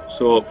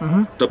 so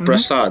the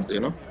prasad,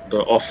 the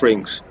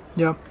offerings,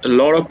 Yeah. a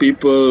lot of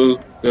people,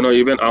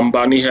 even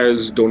Ambani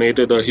has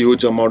donated a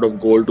huge amount of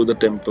gold to the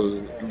temple.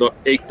 The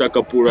Ekta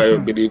Kapoor, I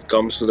believe,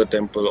 comes to the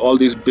temple. All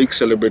these big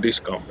celebrities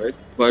come, right?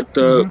 But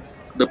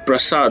the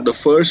prasad, the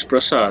first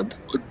prasad,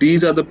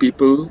 these are the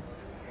people,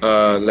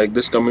 like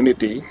this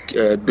community,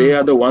 they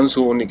are the ones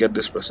who only get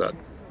this prasad.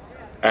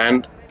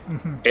 And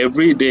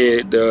every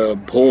day, the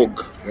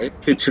bhog, right,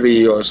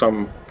 khichdi or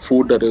some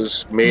food that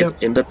is made Yep.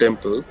 in the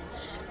temple,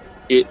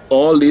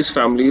 all these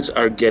families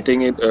are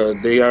getting it.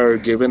 They are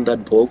given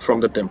that bhog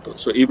from the temple.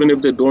 So even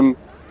if they don't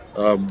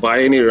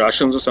buy any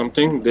rations or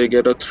something, they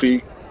get a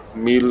 3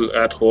 meal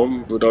at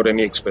home without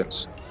any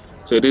expense.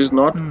 So it is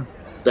not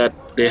that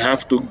they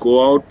have to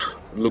go out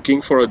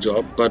looking for a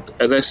job. But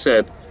as I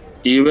said,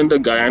 even the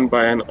Gayan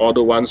Bayan or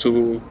the ones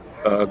who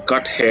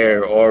cut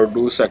hair or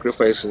do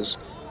sacrifices,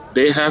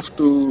 they have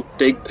to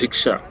take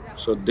bhiksha.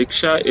 So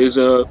Diksha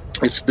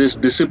it's this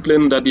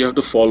discipline that you have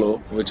to follow,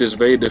 which is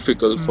very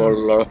difficult for a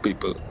lot of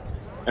people.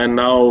 And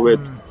now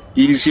with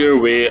easier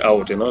way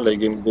out, like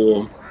you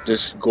can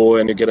just go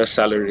and you get a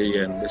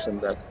salary and this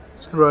and that.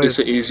 Right. It's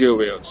an easier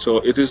way out. So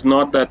it is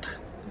not that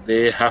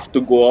they have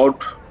to go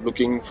out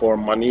looking for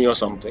money or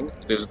something.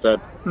 It is that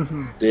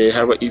they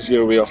have an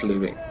easier way of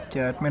living.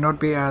 Yeah, it may not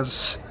be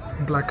as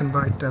black and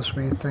white as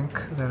we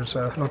think. There's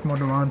a lot more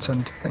nuance,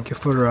 and thank you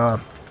for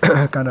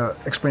kind of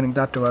explaining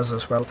that to us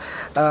as well.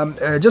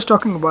 Just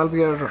talking while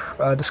we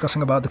are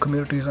discussing about the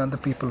communities and the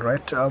people,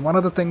 right? One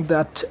other thing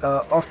that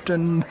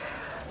often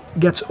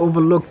gets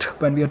overlooked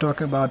when we are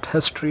talking about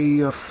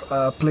history of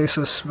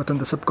places within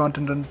the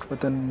subcontinent,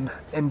 within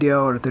India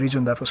or the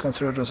region that was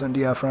considered as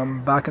India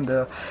from back in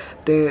the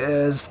day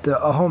is the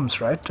Ahoms,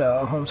 right?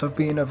 Ahoms have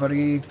been a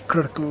very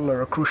critical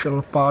or a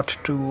crucial part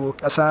to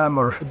Assam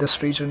or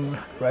this region,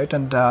 right?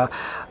 And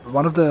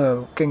one of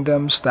the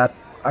kingdoms that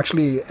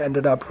actually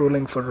ended up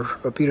ruling for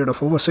a period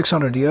of over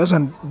 600 years,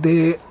 and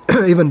they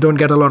even don't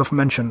get a lot of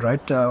mention, right?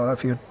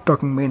 If you're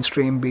talking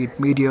mainstream, be it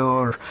media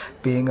or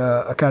being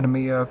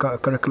academia,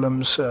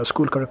 curriculums,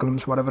 school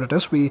curriculums, whatever it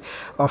is, we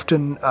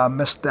often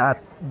miss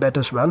that bit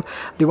as well. Do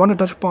you want to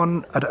touch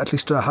upon, at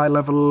least a high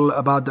level,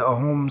 about the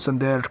Ahoms and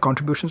their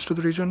contributions to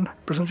the region,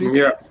 Prasenjit?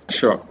 Yeah,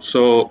 sure.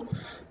 So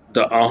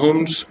the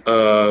Ahoms,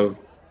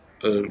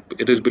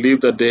 it is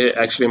believed that they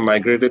actually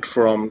migrated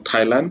from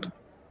Thailand,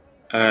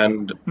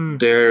 and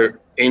their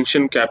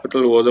ancient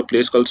capital was a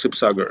place called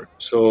Sipsagar.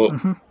 So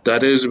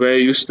that is where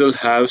you still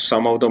have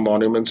some of the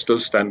monuments still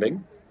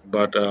standing,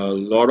 but a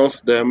lot of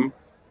them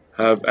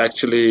have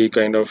actually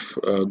kind of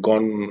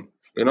gone,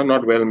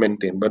 not well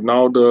maintained. But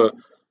now the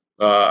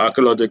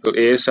archaeological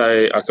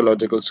ASI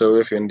Archaeological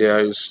Survey of India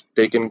is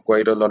taken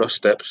quite a lot of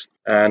steps,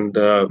 and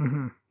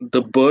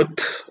the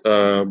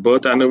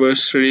birth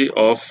anniversary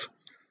of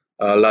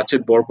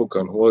Lachit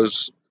Borphukan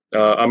was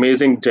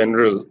amazing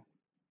general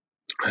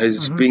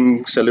is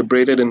being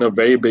celebrated in a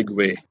very big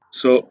way.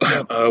 So,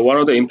 one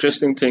of the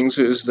interesting things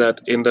is that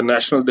in the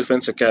National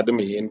Defense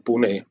Academy in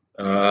Pune,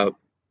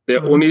 there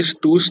are only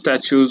two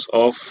statues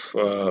of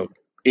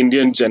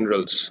Indian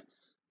generals.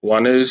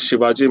 One is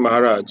Shivaji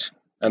Maharaj,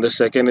 and the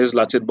second is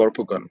Lachit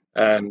Borphukan.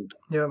 And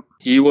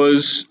he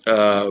was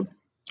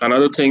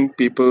another thing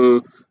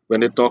people, when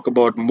they talk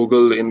about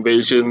Mughal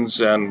invasions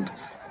and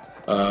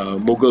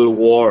Mughal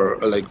war,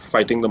 like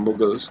fighting the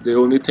Mughals, they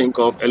only think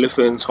of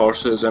elephants,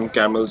 horses, and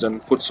camels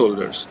and foot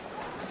soldiers.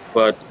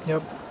 But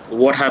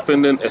what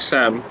happened in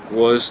Assam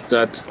was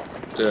that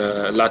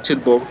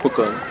Lachit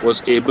Borphukan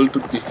was able to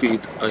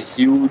defeat a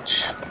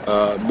huge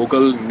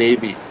Mughal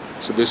navy.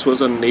 So this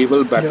was a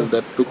naval battle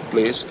that took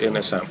place in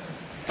Assam,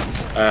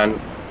 and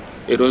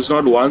it was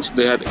not once.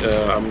 They had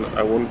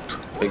I won't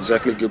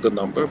exactly give the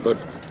number, but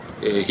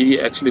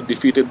he actually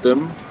defeated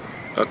them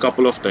a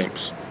couple of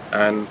times.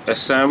 And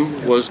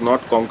Assam was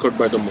not conquered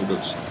by the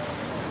Mughals.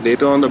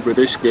 Later on, the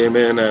British came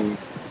in, and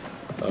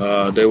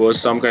there was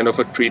some kind of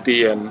a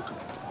treaty, and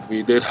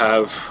we did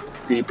have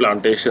tea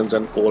plantations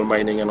and coal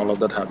mining and all of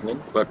that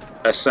happening. But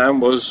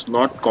Assam was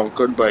not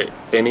conquered by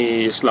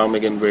any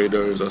Islamic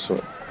invaders or so.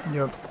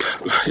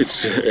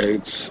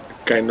 It's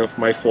kind of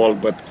my fault,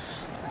 but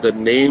the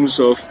names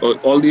of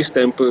all these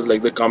temples,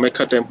 like the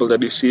Kamakhya temple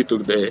that you see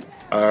today,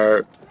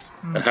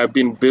 have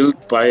been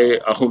built by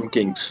Ahom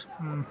kings.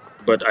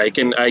 But I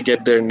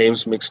get their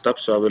names mixed up,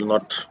 so I will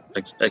not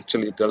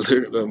actually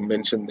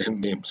mention their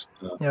names.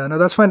 No,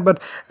 that's fine.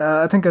 But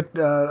I think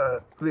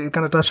we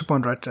kind of touched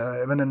upon, right?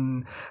 Even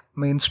in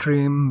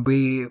mainstream,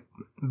 we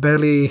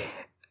barely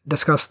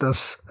discuss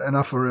this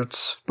enough, or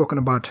it's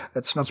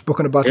not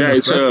spoken about yeah, enough.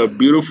 It's right? a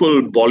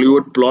beautiful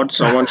Bollywood plot.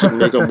 Someone should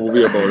make a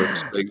movie about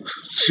it. Like,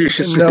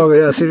 seriously. No,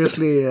 yeah,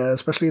 seriously,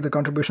 especially the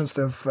contributions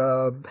they've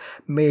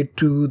made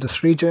to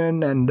this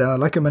region, and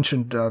like you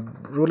mentioned,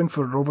 ruling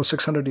for over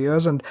 600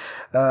 years. And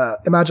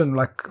imagine,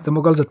 like, the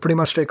Mughals had pretty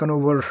much taken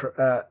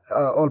over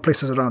all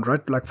places around,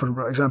 right? Like,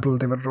 for example,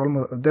 they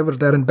were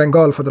there in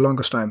Bengal for the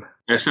longest time.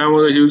 Assam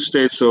was a huge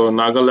state, so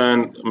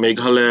Nagaland,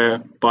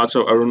 Meghalaya, parts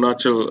of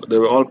Arunachal, they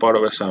were all part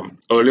of Assam.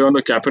 Earlier on,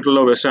 the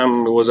capital of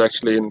Assam was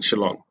actually in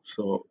Shillong.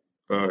 So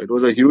it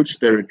was a huge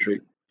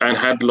territory and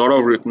had a lot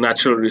of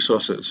natural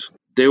resources.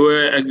 There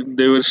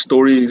were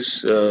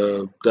stories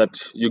that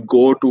you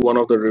go to one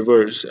of the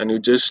rivers and you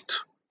just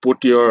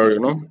put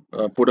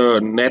put a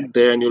net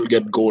there and you'll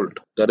get gold.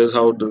 That is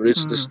how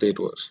rich the state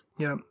was.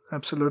 Yeah,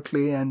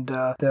 absolutely. And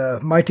the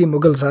mighty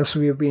Mughals, as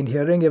we've been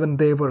hearing, even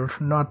they were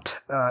not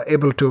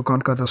able to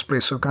conquer this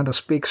place. So it kind of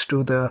speaks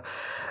to the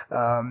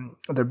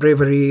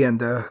bravery and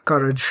the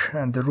courage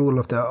and the rule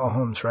of the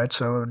Ahoms, right?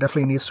 So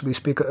definitely needs to be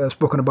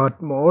spoken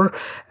about more.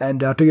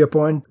 And to your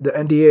point, the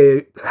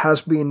NDA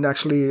has been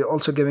actually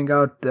also giving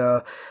out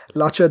the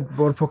Lachit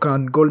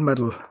Borphukan gold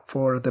medal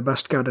for the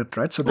best cadet,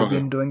 right? So they've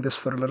been doing this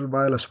for a little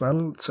while as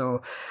well.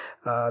 So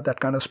that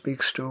kind of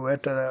speaks to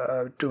it,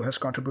 to his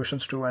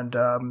contributions too. And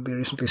we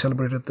recently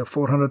celebrated the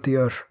 400th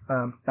year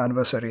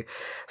anniversary.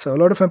 So a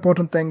lot of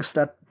important things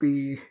that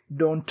we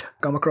don't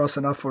come across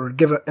enough or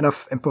give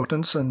enough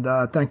importance. And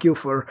thank you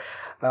for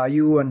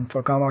you and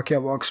for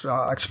Kamakhya Walks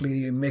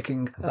actually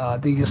making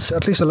these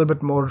at least a little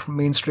bit more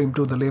mainstream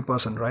to the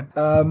layperson, right?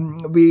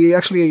 We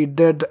actually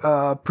did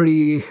a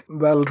pretty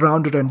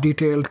well-rounded and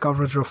detailed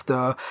coverage of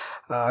the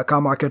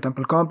Kamakhya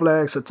temple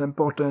complex, its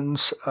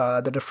importance,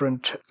 the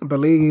different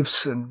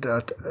beliefs, and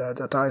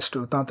the ties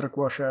to tantric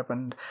worship,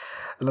 and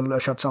a little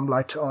shed some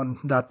light on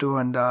that too,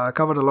 and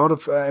covered a lot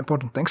of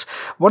important things.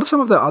 What are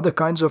some of the other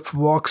kinds of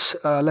walks,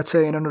 let's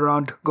say in and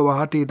around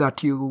Guwahati,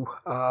 that you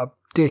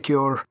take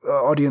your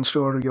audience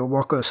to or your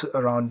walkers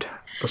around,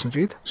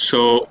 Prasenjit?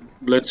 So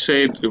let's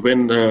say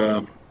when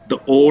the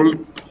old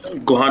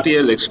Guwahati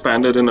has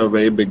expanded in a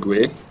very big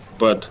way,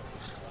 but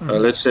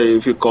let's say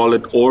if you call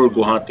it old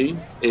Guwahati,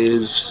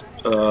 is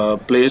a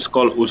place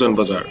called Uzan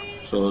Bazaar.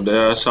 So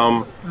there are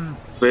some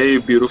very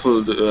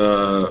beautiful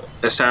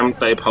Assam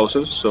type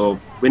houses. So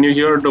when you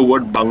hear the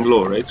word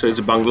bungalow, right? So it's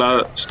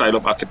Bangla style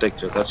of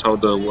architecture. That's how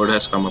the word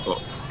has come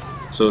about.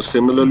 So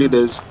similarly,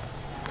 there's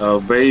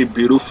very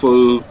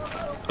beautiful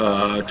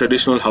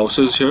traditional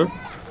houses here,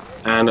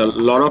 and a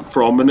lot of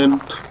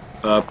prominent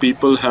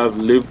people have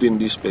lived in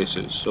these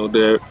places. So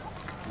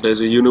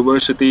there's a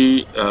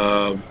university,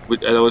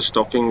 which, as I was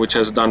talking, which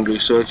has done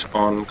research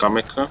on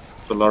Kamakhya.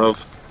 So a lot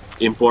of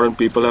important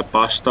people have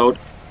passed out,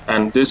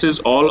 and this is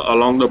all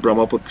along the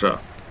Brahmaputra.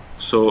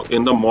 So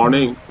in the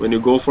morning, when you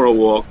go for a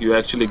walk, you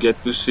actually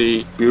get to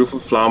see beautiful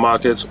flower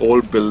markets,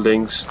 old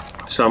buildings,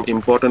 some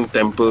important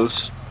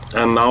temples,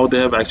 and now they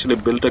have actually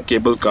built a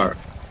cable car.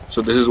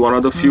 So this is one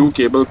of the few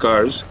cable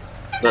cars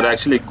that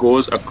actually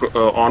goes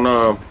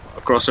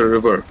across a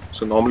river.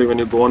 So normally when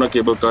you go on a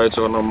cable car, it's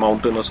on a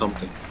mountain or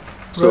something.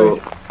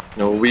 So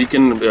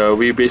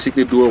we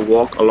basically do a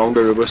walk along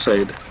the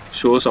riverside,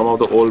 show some of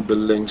the old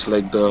buildings,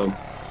 like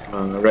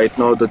right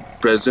now the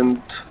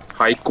present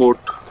High Court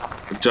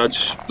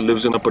judge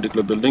lives in a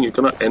particular building. You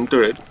cannot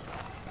enter it,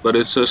 but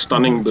it's a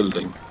stunning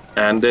building.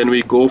 And then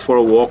we go for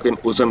a walk in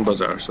Uzan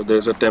Bazaar. So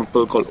there's a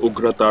temple called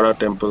Ugratara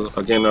Temple,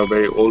 again a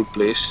very old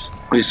place.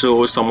 We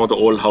show some of the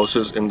old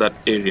houses in that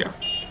area.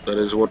 That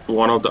is what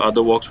one of the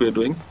other walks we're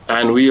doing.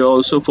 And we are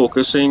also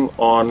focusing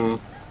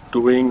on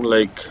doing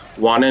like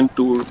 1 and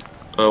 2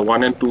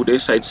 day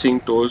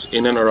sightseeing tours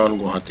in and around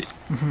Guwahati.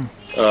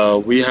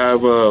 We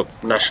have a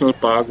national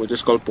park which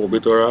is called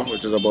Pobitora,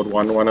 which is about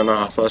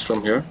 1.5 hours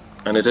from here,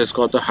 and it has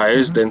got the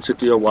highest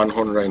density of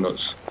one-horned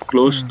rhinos.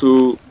 Close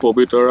to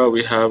Pobitora,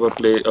 we have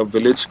a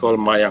village called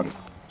Mayang.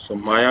 So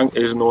Mayang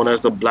is known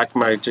as the black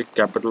magic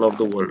capital of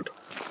the world.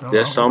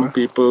 There are some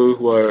people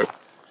who are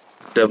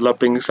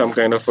developing some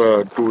kind of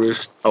a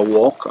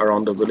walk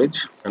around the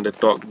village, and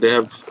they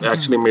have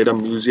actually made a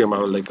museum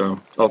out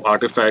of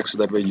artifacts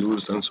that were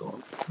used and so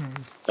on.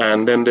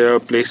 And then there are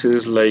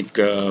places like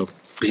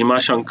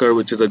Bhima Shankar,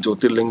 which is a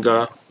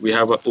Jyotirlinga. We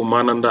have a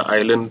Umananda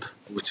Island,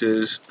 which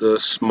is the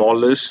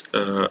smallest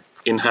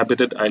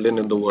inhabited island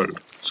in the world.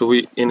 So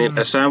in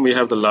Assam, we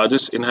have the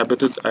largest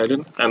inhabited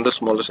island and the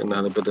smallest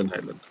inhabited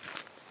island.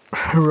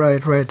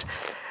 Right.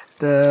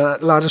 The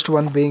largest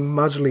one being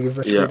Majuli,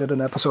 which we did an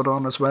episode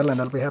on as well,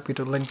 and I'll be happy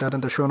to link that in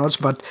the show notes.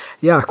 But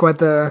yeah, quite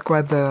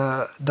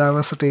the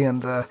diversity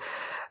and the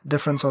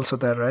difference also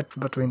there, right,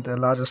 between the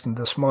largest and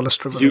the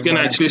smallest river. You can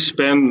actually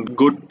spend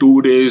good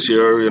 2 days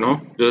here,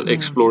 just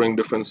exploring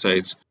different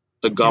sites.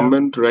 The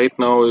government right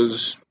now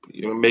is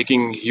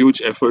making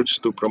huge efforts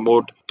to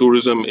promote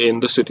tourism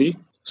in the city.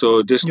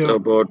 So just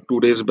about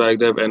 2 days back,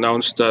 they've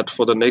announced that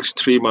for the next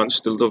 3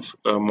 months till the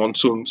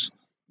monsoons,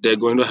 they're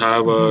going to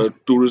have a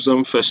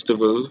tourism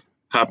festival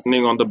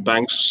happening on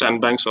the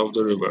sandbanks of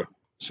the river.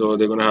 So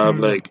they're going to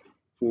have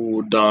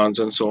food, dance,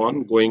 and so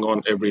on going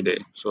on every day.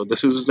 So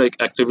this is like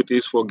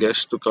activities for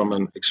guests to come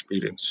and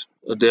experience.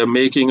 They're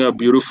making a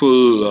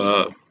beautiful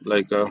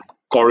a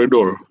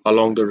corridor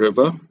along the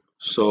river.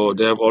 So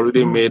they have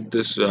already made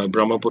this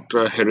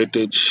Brahmaputra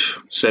Heritage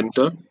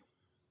Center.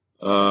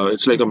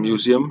 It's like a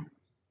museum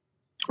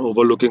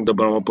overlooking the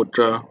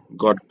Brahmaputra,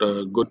 got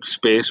good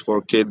space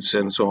for kids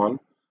and so on,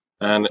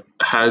 and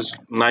has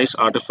nice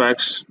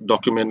artifacts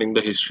documenting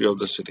the history of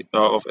the city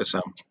of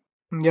Assam.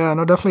 Yeah,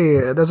 no,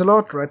 definitely. There's a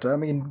lot, right? I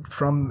mean,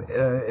 from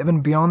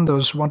even beyond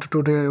those 1 to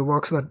 2 day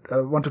walks, that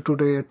 1 to 2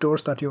 day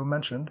tours that you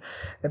mentioned,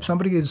 if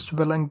somebody is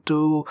willing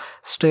to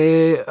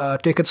stay,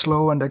 take it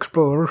slow and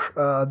explore,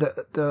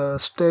 the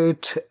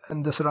state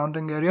and the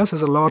surrounding areas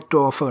has a lot to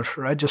offer,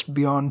 right? Just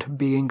beyond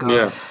being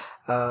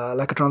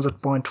like a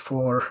transit point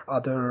for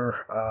other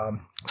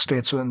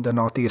states in the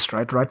northeast,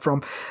 right? Right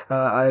from,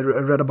 I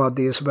read about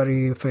these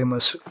very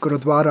famous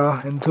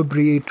Gurudwara in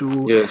Dhubri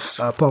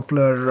to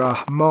popular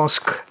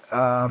mosque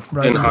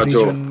right in the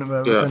region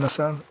within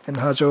Assam, in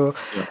Hajo.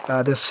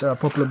 There's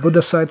popular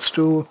Buddhist sites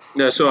too.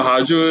 Yeah, so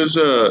Hajo is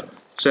a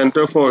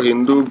center for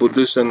Hindu,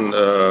 Buddhist, and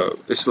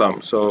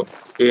Islam. So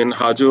in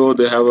Hajo,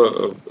 they have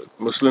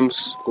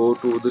Muslims go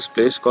to this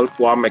place called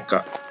Pwa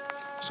Mecca.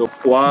 So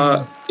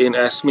Pwa in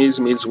Assamese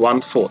means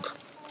 1/4.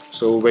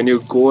 So when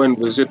you go and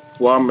visit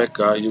Pwa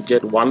Mecca, you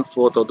get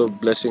 1/4 of the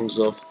blessings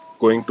of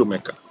going to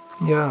Mecca.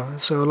 Yeah,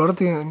 so a lot of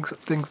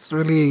things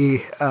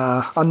really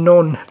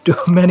unknown to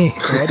many,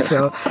 right?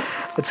 So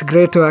it's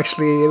great to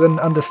actually even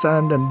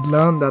understand and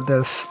learn that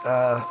there's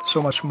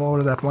so much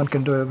more that one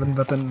can do even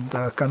within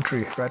the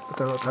country, right?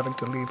 Without having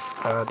to leave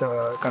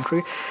the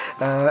country,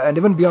 and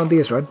even beyond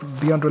these, right?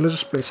 Beyond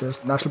religious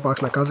places, national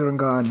parks like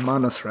Kaziranga and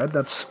Manas, right?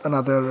 That's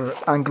another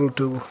angle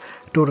to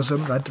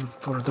tourism, right?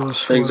 For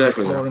those who are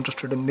Exactly. more Yeah.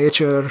 interested in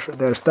nature,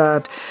 there's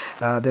that.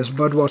 There's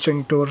bird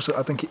watching tours.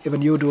 I think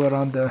even you do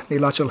around the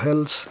Nilachal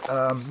Hills.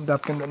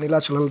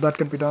 Nilachal Hill that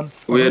can be done.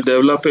 We are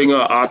developing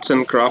a arts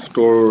and craft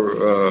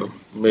tour,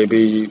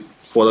 maybe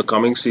for the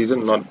coming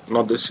season,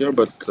 not this year,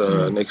 but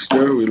next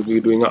year we'll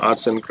be doing an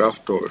arts and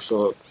craft tour.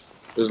 So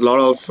there's a lot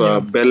of Yeah.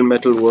 bell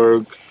metal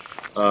work.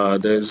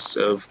 There's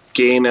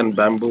cane and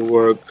bamboo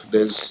work.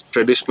 There's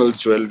traditional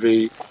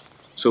jewelry.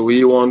 So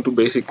we want to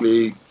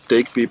basically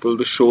take people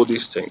to show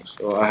these things.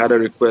 So I had a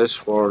request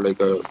for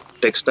like a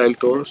textile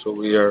tour. So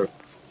we are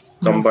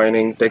Yeah.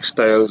 combining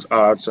textiles,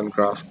 arts, and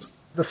craft.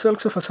 The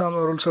silks of Assam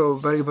are also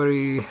very,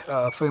 very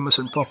famous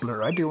and popular,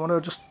 right? Do you want to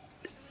just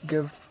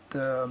give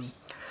the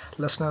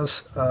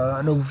listeners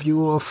an overview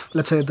of,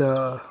 let's say,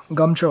 the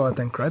gumcho, I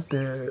think, right?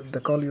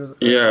 They call you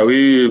Yeah, we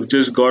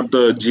just got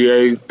the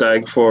GI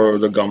tag for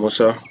the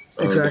gamusa.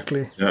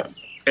 exactly. Yeah,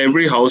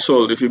 every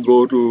household, if you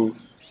go to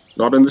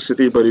not in the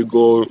city, but you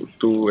go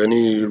to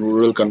any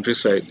rural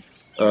countryside,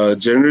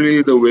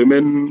 generally the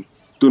women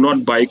do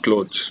not buy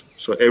clothes.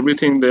 So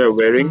everything they are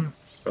wearing,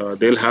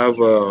 they'll have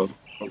a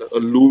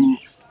loom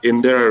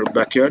in their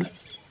backyard,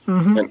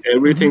 and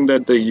everything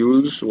that they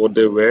use, what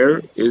they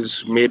wear,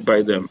 is made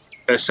by them.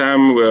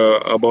 Assam,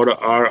 about an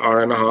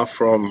hour and a half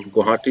from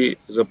Guwahati,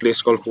 is a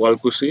place called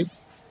Hualkusi,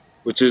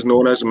 which is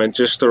known as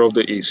Manchester of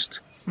the East.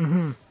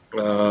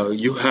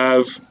 You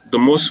have the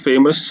most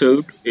famous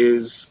silk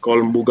is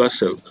called Muga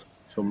silk.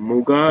 So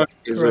Muga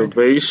is a Right.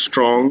 very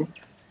strong,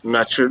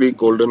 naturally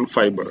golden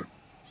fiber,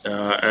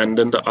 and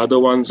then the other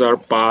ones are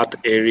Path,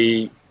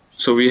 Eri.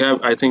 So we have,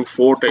 I think,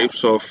 four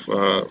types of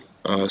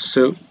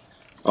silk,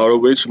 out of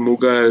which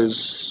Muga is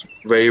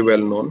very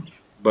well known.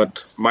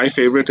 But my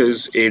favorite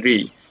is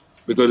Eri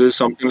because it's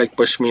something like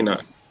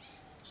Pashmina.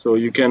 So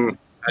you can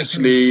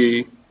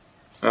actually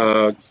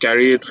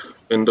carry it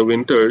in the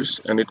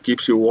winters and it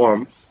keeps you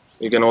warm.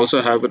 You can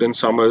also have it in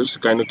summers,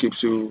 kind of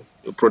keeps you,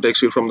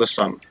 protects you from the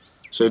sun.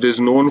 So it is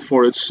known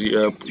for its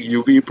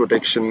UV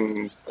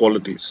protection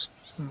qualities.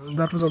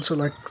 That was also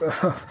like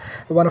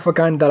one of a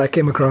kind that I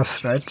came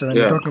across, right? When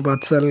you're Yeah. talking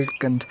about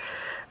silk and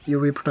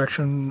UV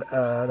protection,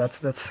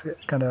 that's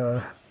kind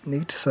of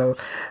neat. So,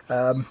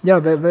 yeah,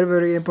 very,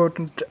 very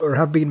important, or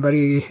have been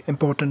very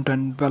important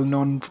and well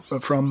known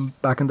from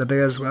back in the day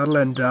as well.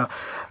 And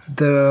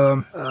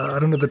the I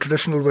don't know, the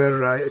traditional wear,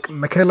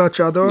 Mekhela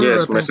Chador,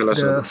 Yes, I think Mekhela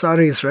the Sadar.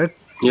 saris, right?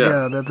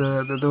 Yeah.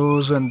 Yeah,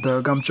 those and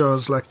the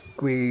gamchas like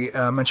we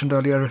mentioned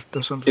earlier.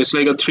 Those ones. It's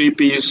like a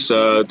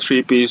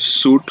three-piece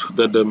suit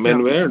that the Yeah.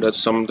 men wear.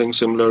 That's something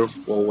similar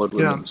for what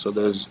Yeah. women. So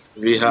there's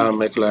Riha,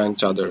 Mekla, and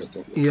Chadar, I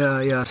think.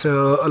 Yeah, yeah.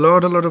 So a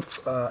lot of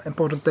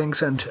important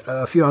things and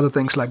a few other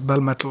things like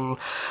bell metal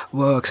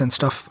works and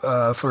stuff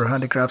for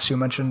handicrafts. You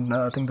mentioned.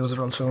 I think those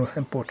are also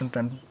important,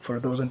 and for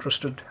those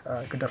interested,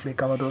 could definitely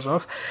cover those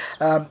off.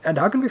 And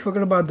how can we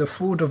forget about the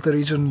food of the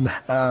region?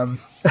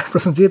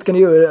 Prasenjit, can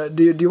you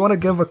do you want to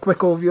give a quick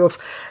overview of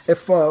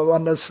if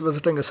one is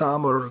visiting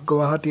Assam or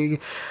Guwahati?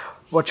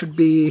 What should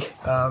be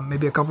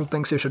maybe a couple of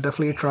things you should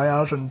definitely try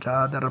out and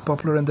that are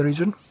popular in the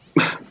region?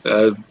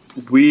 Uh,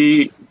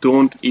 we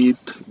don't eat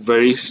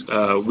very.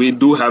 We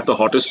do have the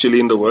hottest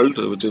chili in the world,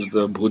 which is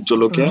the Bhut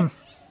Jolokia.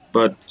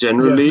 But Yeah, the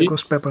generally,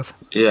 ghost peppers.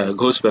 yeah,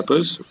 ghost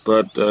peppers.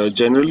 But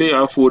generally,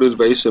 our food is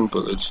very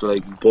simple. It's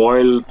like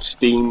boiled,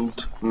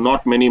 steamed,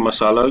 not many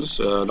masalas,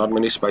 not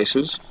many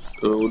spices.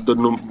 The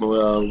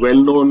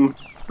well-known,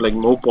 like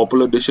more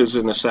popular dishes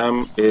in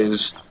Assam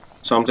is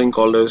something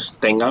called as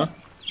tenga.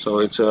 So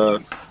it's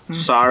a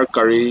sour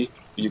curry.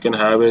 You can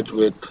have it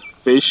with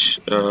fish.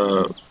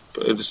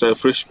 It's a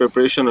fish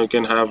preparation. You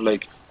can have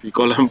like we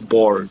call them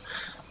board.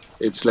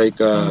 It's like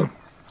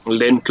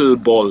lentil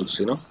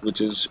balls,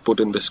 which is put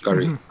in this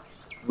curry.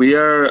 We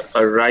are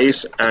a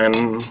rice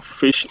and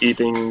fish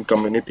eating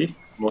community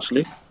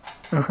mostly,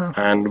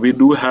 and we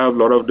do have a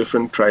lot of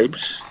different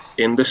tribes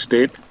in the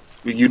state.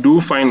 You do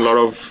find a lot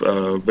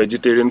of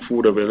vegetarian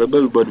food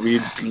available, but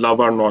we love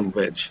our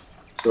non-veg.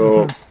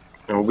 So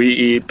we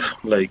eat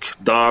like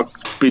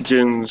duck,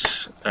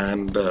 pigeons,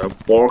 and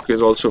pork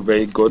is also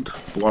very good.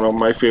 One of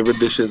my favorite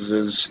dishes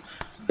is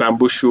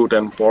bamboo shoot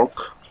and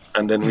pork.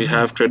 And then we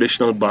have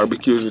traditional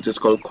barbecues, which is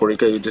called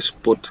korika. You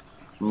just put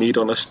meat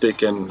on a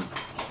stick and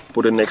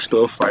put it next to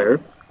a fire.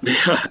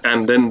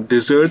 And then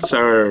desserts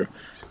are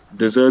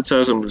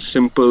some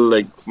simple,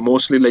 like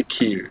mostly like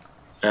kheer.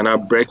 And our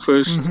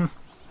breakfast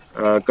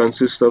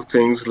consists of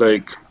things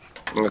like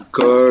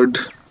curd,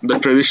 the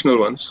traditional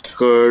ones,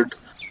 curd,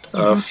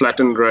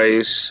 flattened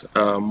rice,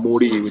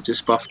 modi, which is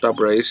puffed up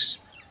rice,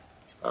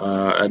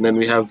 and then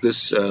we have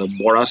this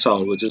bora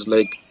which is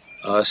like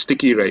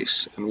sticky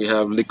rice, and we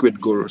have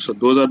liquid gur. So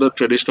those are the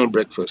traditional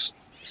breakfasts.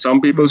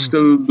 Some people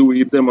still do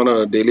eat them on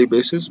a daily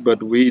basis,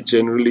 but we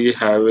generally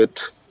have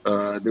it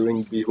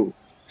during Bihu.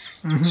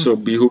 So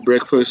Bihu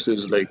breakfast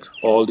is like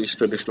all these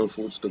traditional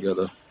foods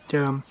together.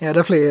 Yeah,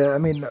 definitely. I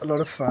mean, a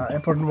lot of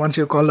important ones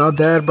you called out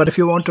there. But if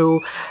you want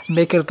to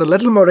make it a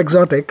little more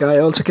exotic, I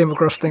also came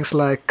across things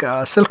like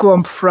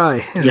silkworm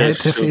fry, Yes,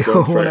 right? If you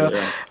silkworm want fry. to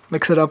Yeah.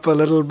 mix it up a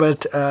little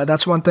bit,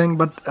 that's one thing.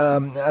 But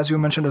as you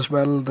mentioned as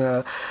well,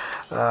 the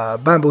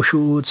bamboo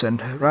shoots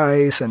and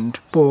rice and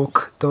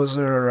pork, those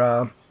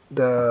are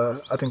the,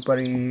 I think,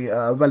 very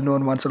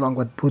well-known ones, along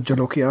with bhut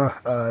jolokia,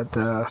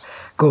 the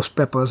ghost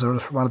peppers, or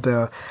one of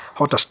the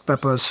hottest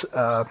peppers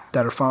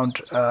that are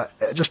found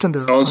just in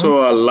the.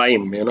 Also, a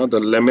lime. The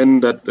lemon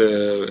that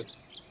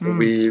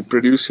we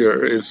produce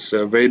here is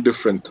very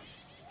different.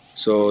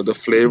 So the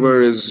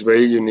flavor is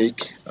very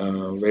unique,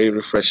 very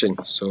refreshing.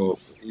 So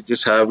you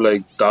just have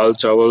like dal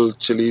chawal,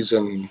 chilies,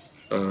 and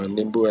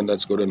nimbu, and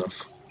that's good enough.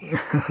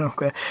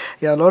 Okay,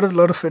 yeah, a lot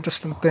of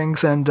interesting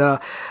things, and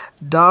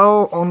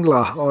dao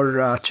onla,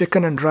 or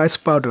chicken and rice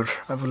powder.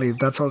 I believe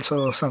that's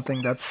also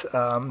something that's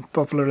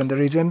popular in the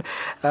region.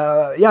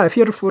 Yeah, if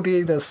you're a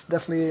foodie, there's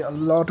definitely a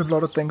lot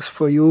of things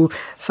for you.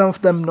 Some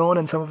of them known,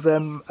 and some of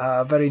them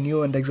very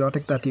new and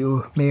exotic that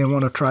you may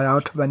want to try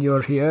out when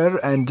you're here.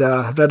 And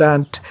red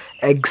ant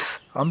eggs,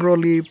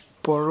 amroli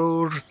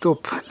porur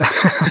tup.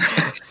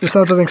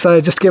 Some of the things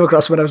I just came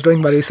across when I was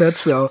doing my research.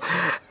 So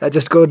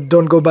just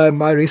don't go by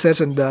my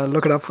research, and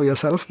look it up for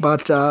yourself.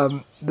 But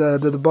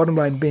the bottom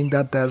line being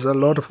that there's a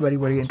lot of very,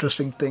 very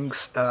interesting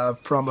things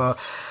from a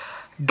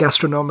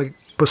gastronomic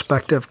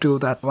perspective too,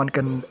 that one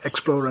can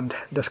explore and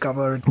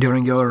discover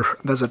during your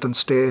visit and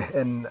stay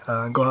in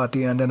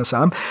Guwahati and in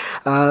Assam.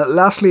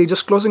 Lastly,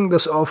 just closing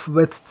this off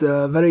with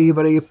the very,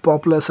 very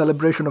popular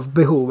celebration of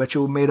Bihu, which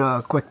you made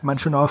a quick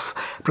mention of.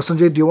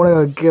 Prasenjit, do you want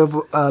to give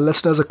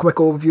listeners a quick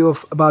overview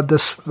about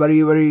this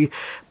very, very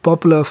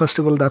popular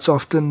festival that's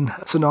often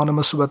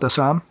synonymous with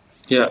Assam?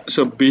 Yeah,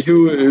 so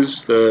Bihu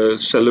is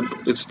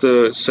it's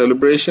the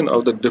celebration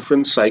of the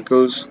different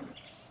cycles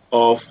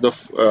of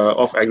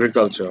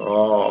agriculture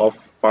or of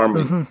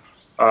farming.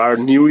 Our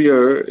new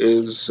year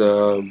is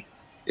in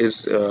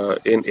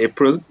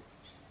April,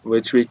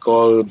 which we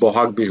call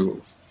Bohag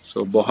Bihu.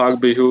 So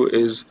Bohag Bihu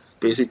is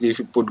basically, if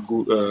you put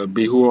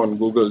Bihu on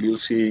Google, you'll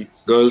see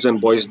girls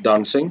and boys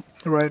dancing.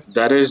 Right.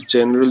 That is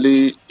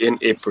generally in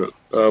April,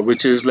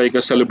 which is like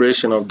a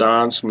celebration of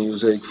dance,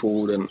 music,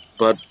 food,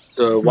 but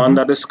the one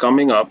that is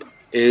coming up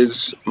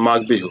is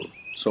Mag Bihu.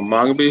 So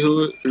Mag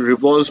Bihu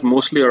revolves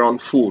mostly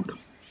around food.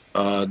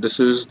 This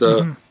is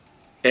the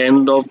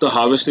end of the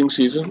harvesting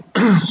season.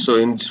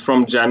 So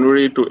from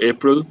January to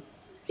April,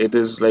 it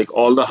is like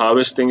all the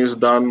harvesting is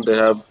done. They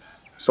have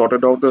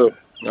sorted out the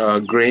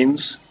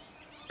grains,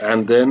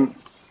 and then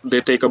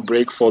they take a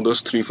break for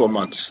those 3-4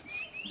 months.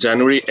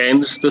 January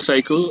ends the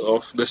cycle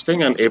of this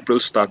thing, and April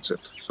starts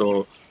it.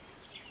 So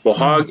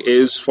Bohag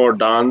is for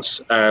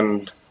dance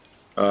and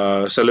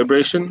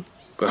celebration.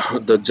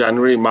 The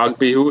January Mag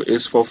Bihu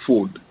is for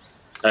food.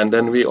 And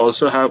then we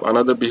also have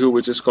another Bihu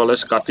which is called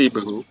as Kati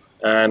Bihu.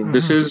 And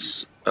this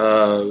is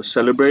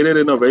celebrated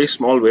in a very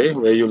small way,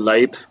 where you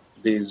light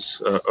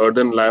these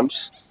earthen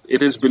lamps.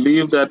 It is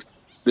believed that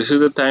this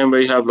is a time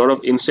where you have a lot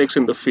of insects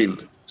in the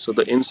field. So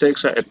the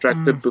insects are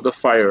attracted to the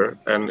fire,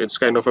 and it's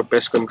kind of a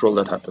pest control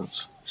that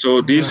happens.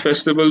 So these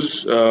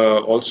festivals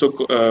also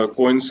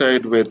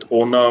coincide with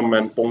Onam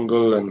and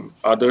Pongal and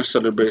other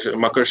celebrations,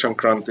 Makar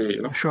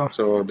Sankranti. Sure.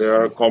 So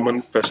there are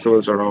common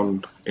festivals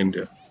around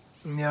India.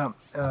 Yeah,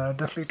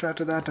 definitely try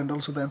to that, and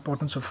also the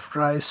importance of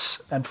rice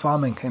and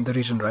farming in the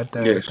region, right?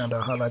 They Yes. kind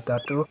of highlight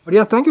that too. But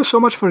yeah, thank you so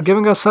much for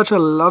giving us such a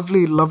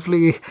lovely,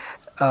 lovely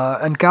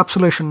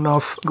encapsulation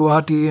of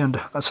Guwahati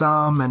and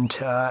Assam, and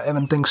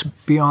even things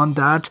beyond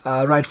that,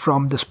 right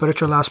from the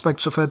spiritual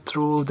aspects of it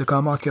through the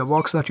Kamakhya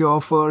walks that you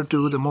offer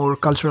to the more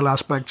cultural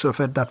aspects of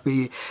it that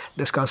we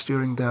discussed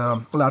during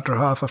the latter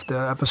half of the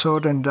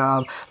episode. And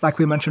like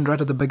we mentioned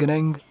right at the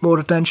beginning, more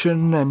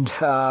attention and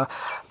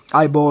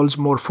eyeballs,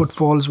 more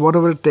footfalls,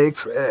 whatever it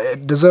takes.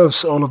 It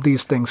deserves all of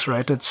these things,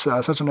 right? It's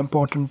such an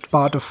important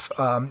part of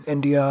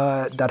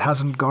India that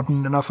hasn't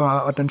gotten enough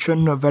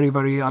attention, a very,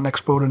 very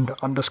unexplored and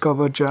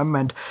undiscovered gem.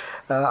 And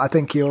I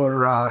think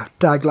your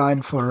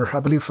tagline I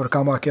believe for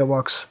Kamakhya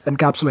Walks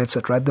encapsulates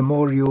it, right? The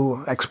more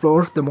you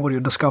explore, the more you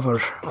discover.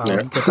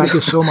 So thank you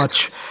so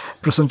much,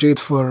 Prasenjit,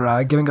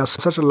 for giving us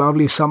such a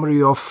lovely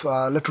summary of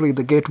literally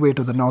the gateway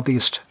to the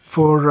Northeast.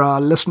 For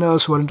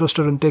listeners who are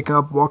interested in taking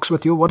up walks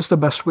with you, what is the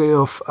best way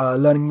of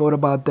learning more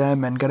about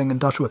them and getting in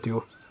touch with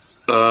you?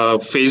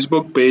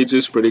 Facebook page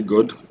is pretty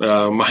good.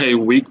 My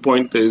weak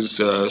point is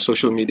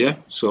social media.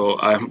 So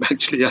I'm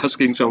actually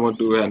asking someone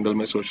to handle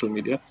my social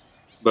media.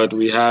 But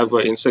we have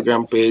an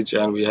Instagram page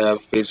and we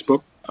have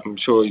Facebook. I'm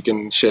sure you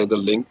can share the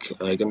link.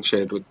 I can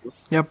share it with you.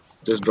 Yep.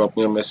 Just drop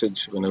me a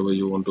message whenever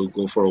you want to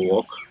go for a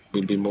walk.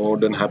 We'll be more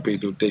than happy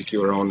to take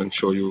you around and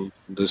show you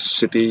the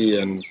city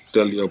and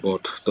tell you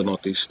about the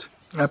Northeast.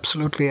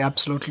 Absolutely,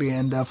 absolutely.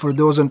 And for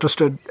those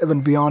interested even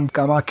beyond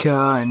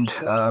Kamakhya and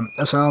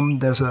Assam,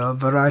 there's a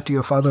variety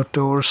of other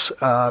tours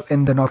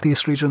in the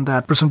Northeast region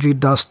that Prasenjit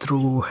does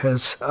through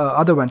his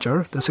other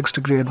venture, the 6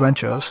 Degree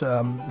Adventures.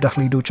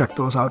 Definitely do check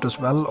those out as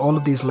well. All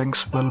of these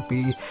links will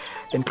be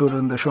included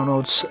in the show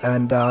notes.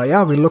 And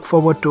yeah, we look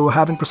forward to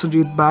having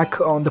Prasenjit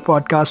back on the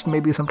podcast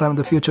maybe sometime in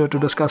the future to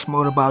discuss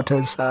more about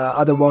his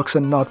other works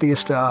in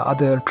Northeast,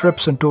 other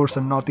trips and tours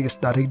in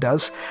Northeast that he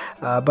does.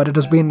 But it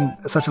has been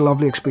such a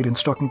lovely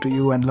experience talking to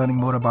you and learning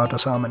more about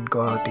Assam and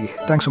Guwahati.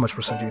 Thanks so much,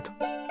 Prasenjit.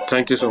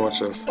 Thank you so much,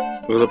 sir.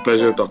 It was a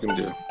pleasure talking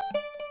to you.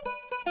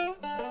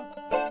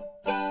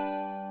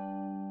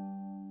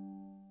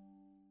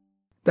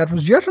 That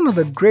was yet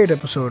another great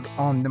episode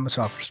on the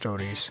Musafir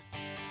Stories.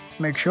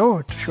 Make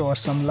sure to show us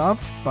some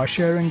love by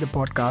sharing the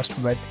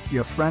podcast with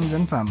your friends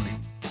and family.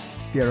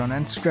 We are on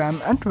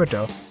Instagram and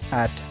Twitter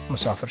at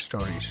Musafir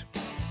Stories.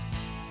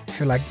 If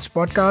you like this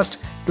podcast,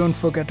 don't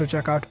forget to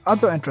check out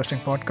other interesting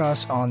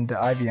podcasts on the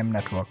IVM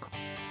network.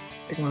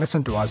 You can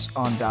listen to us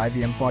on the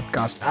IVM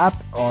podcast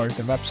app or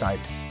the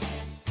website.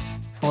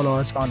 Follow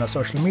us on our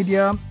social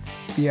media.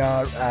 We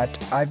are at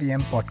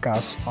IVM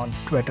Podcasts on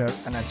Twitter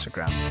and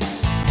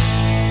Instagram.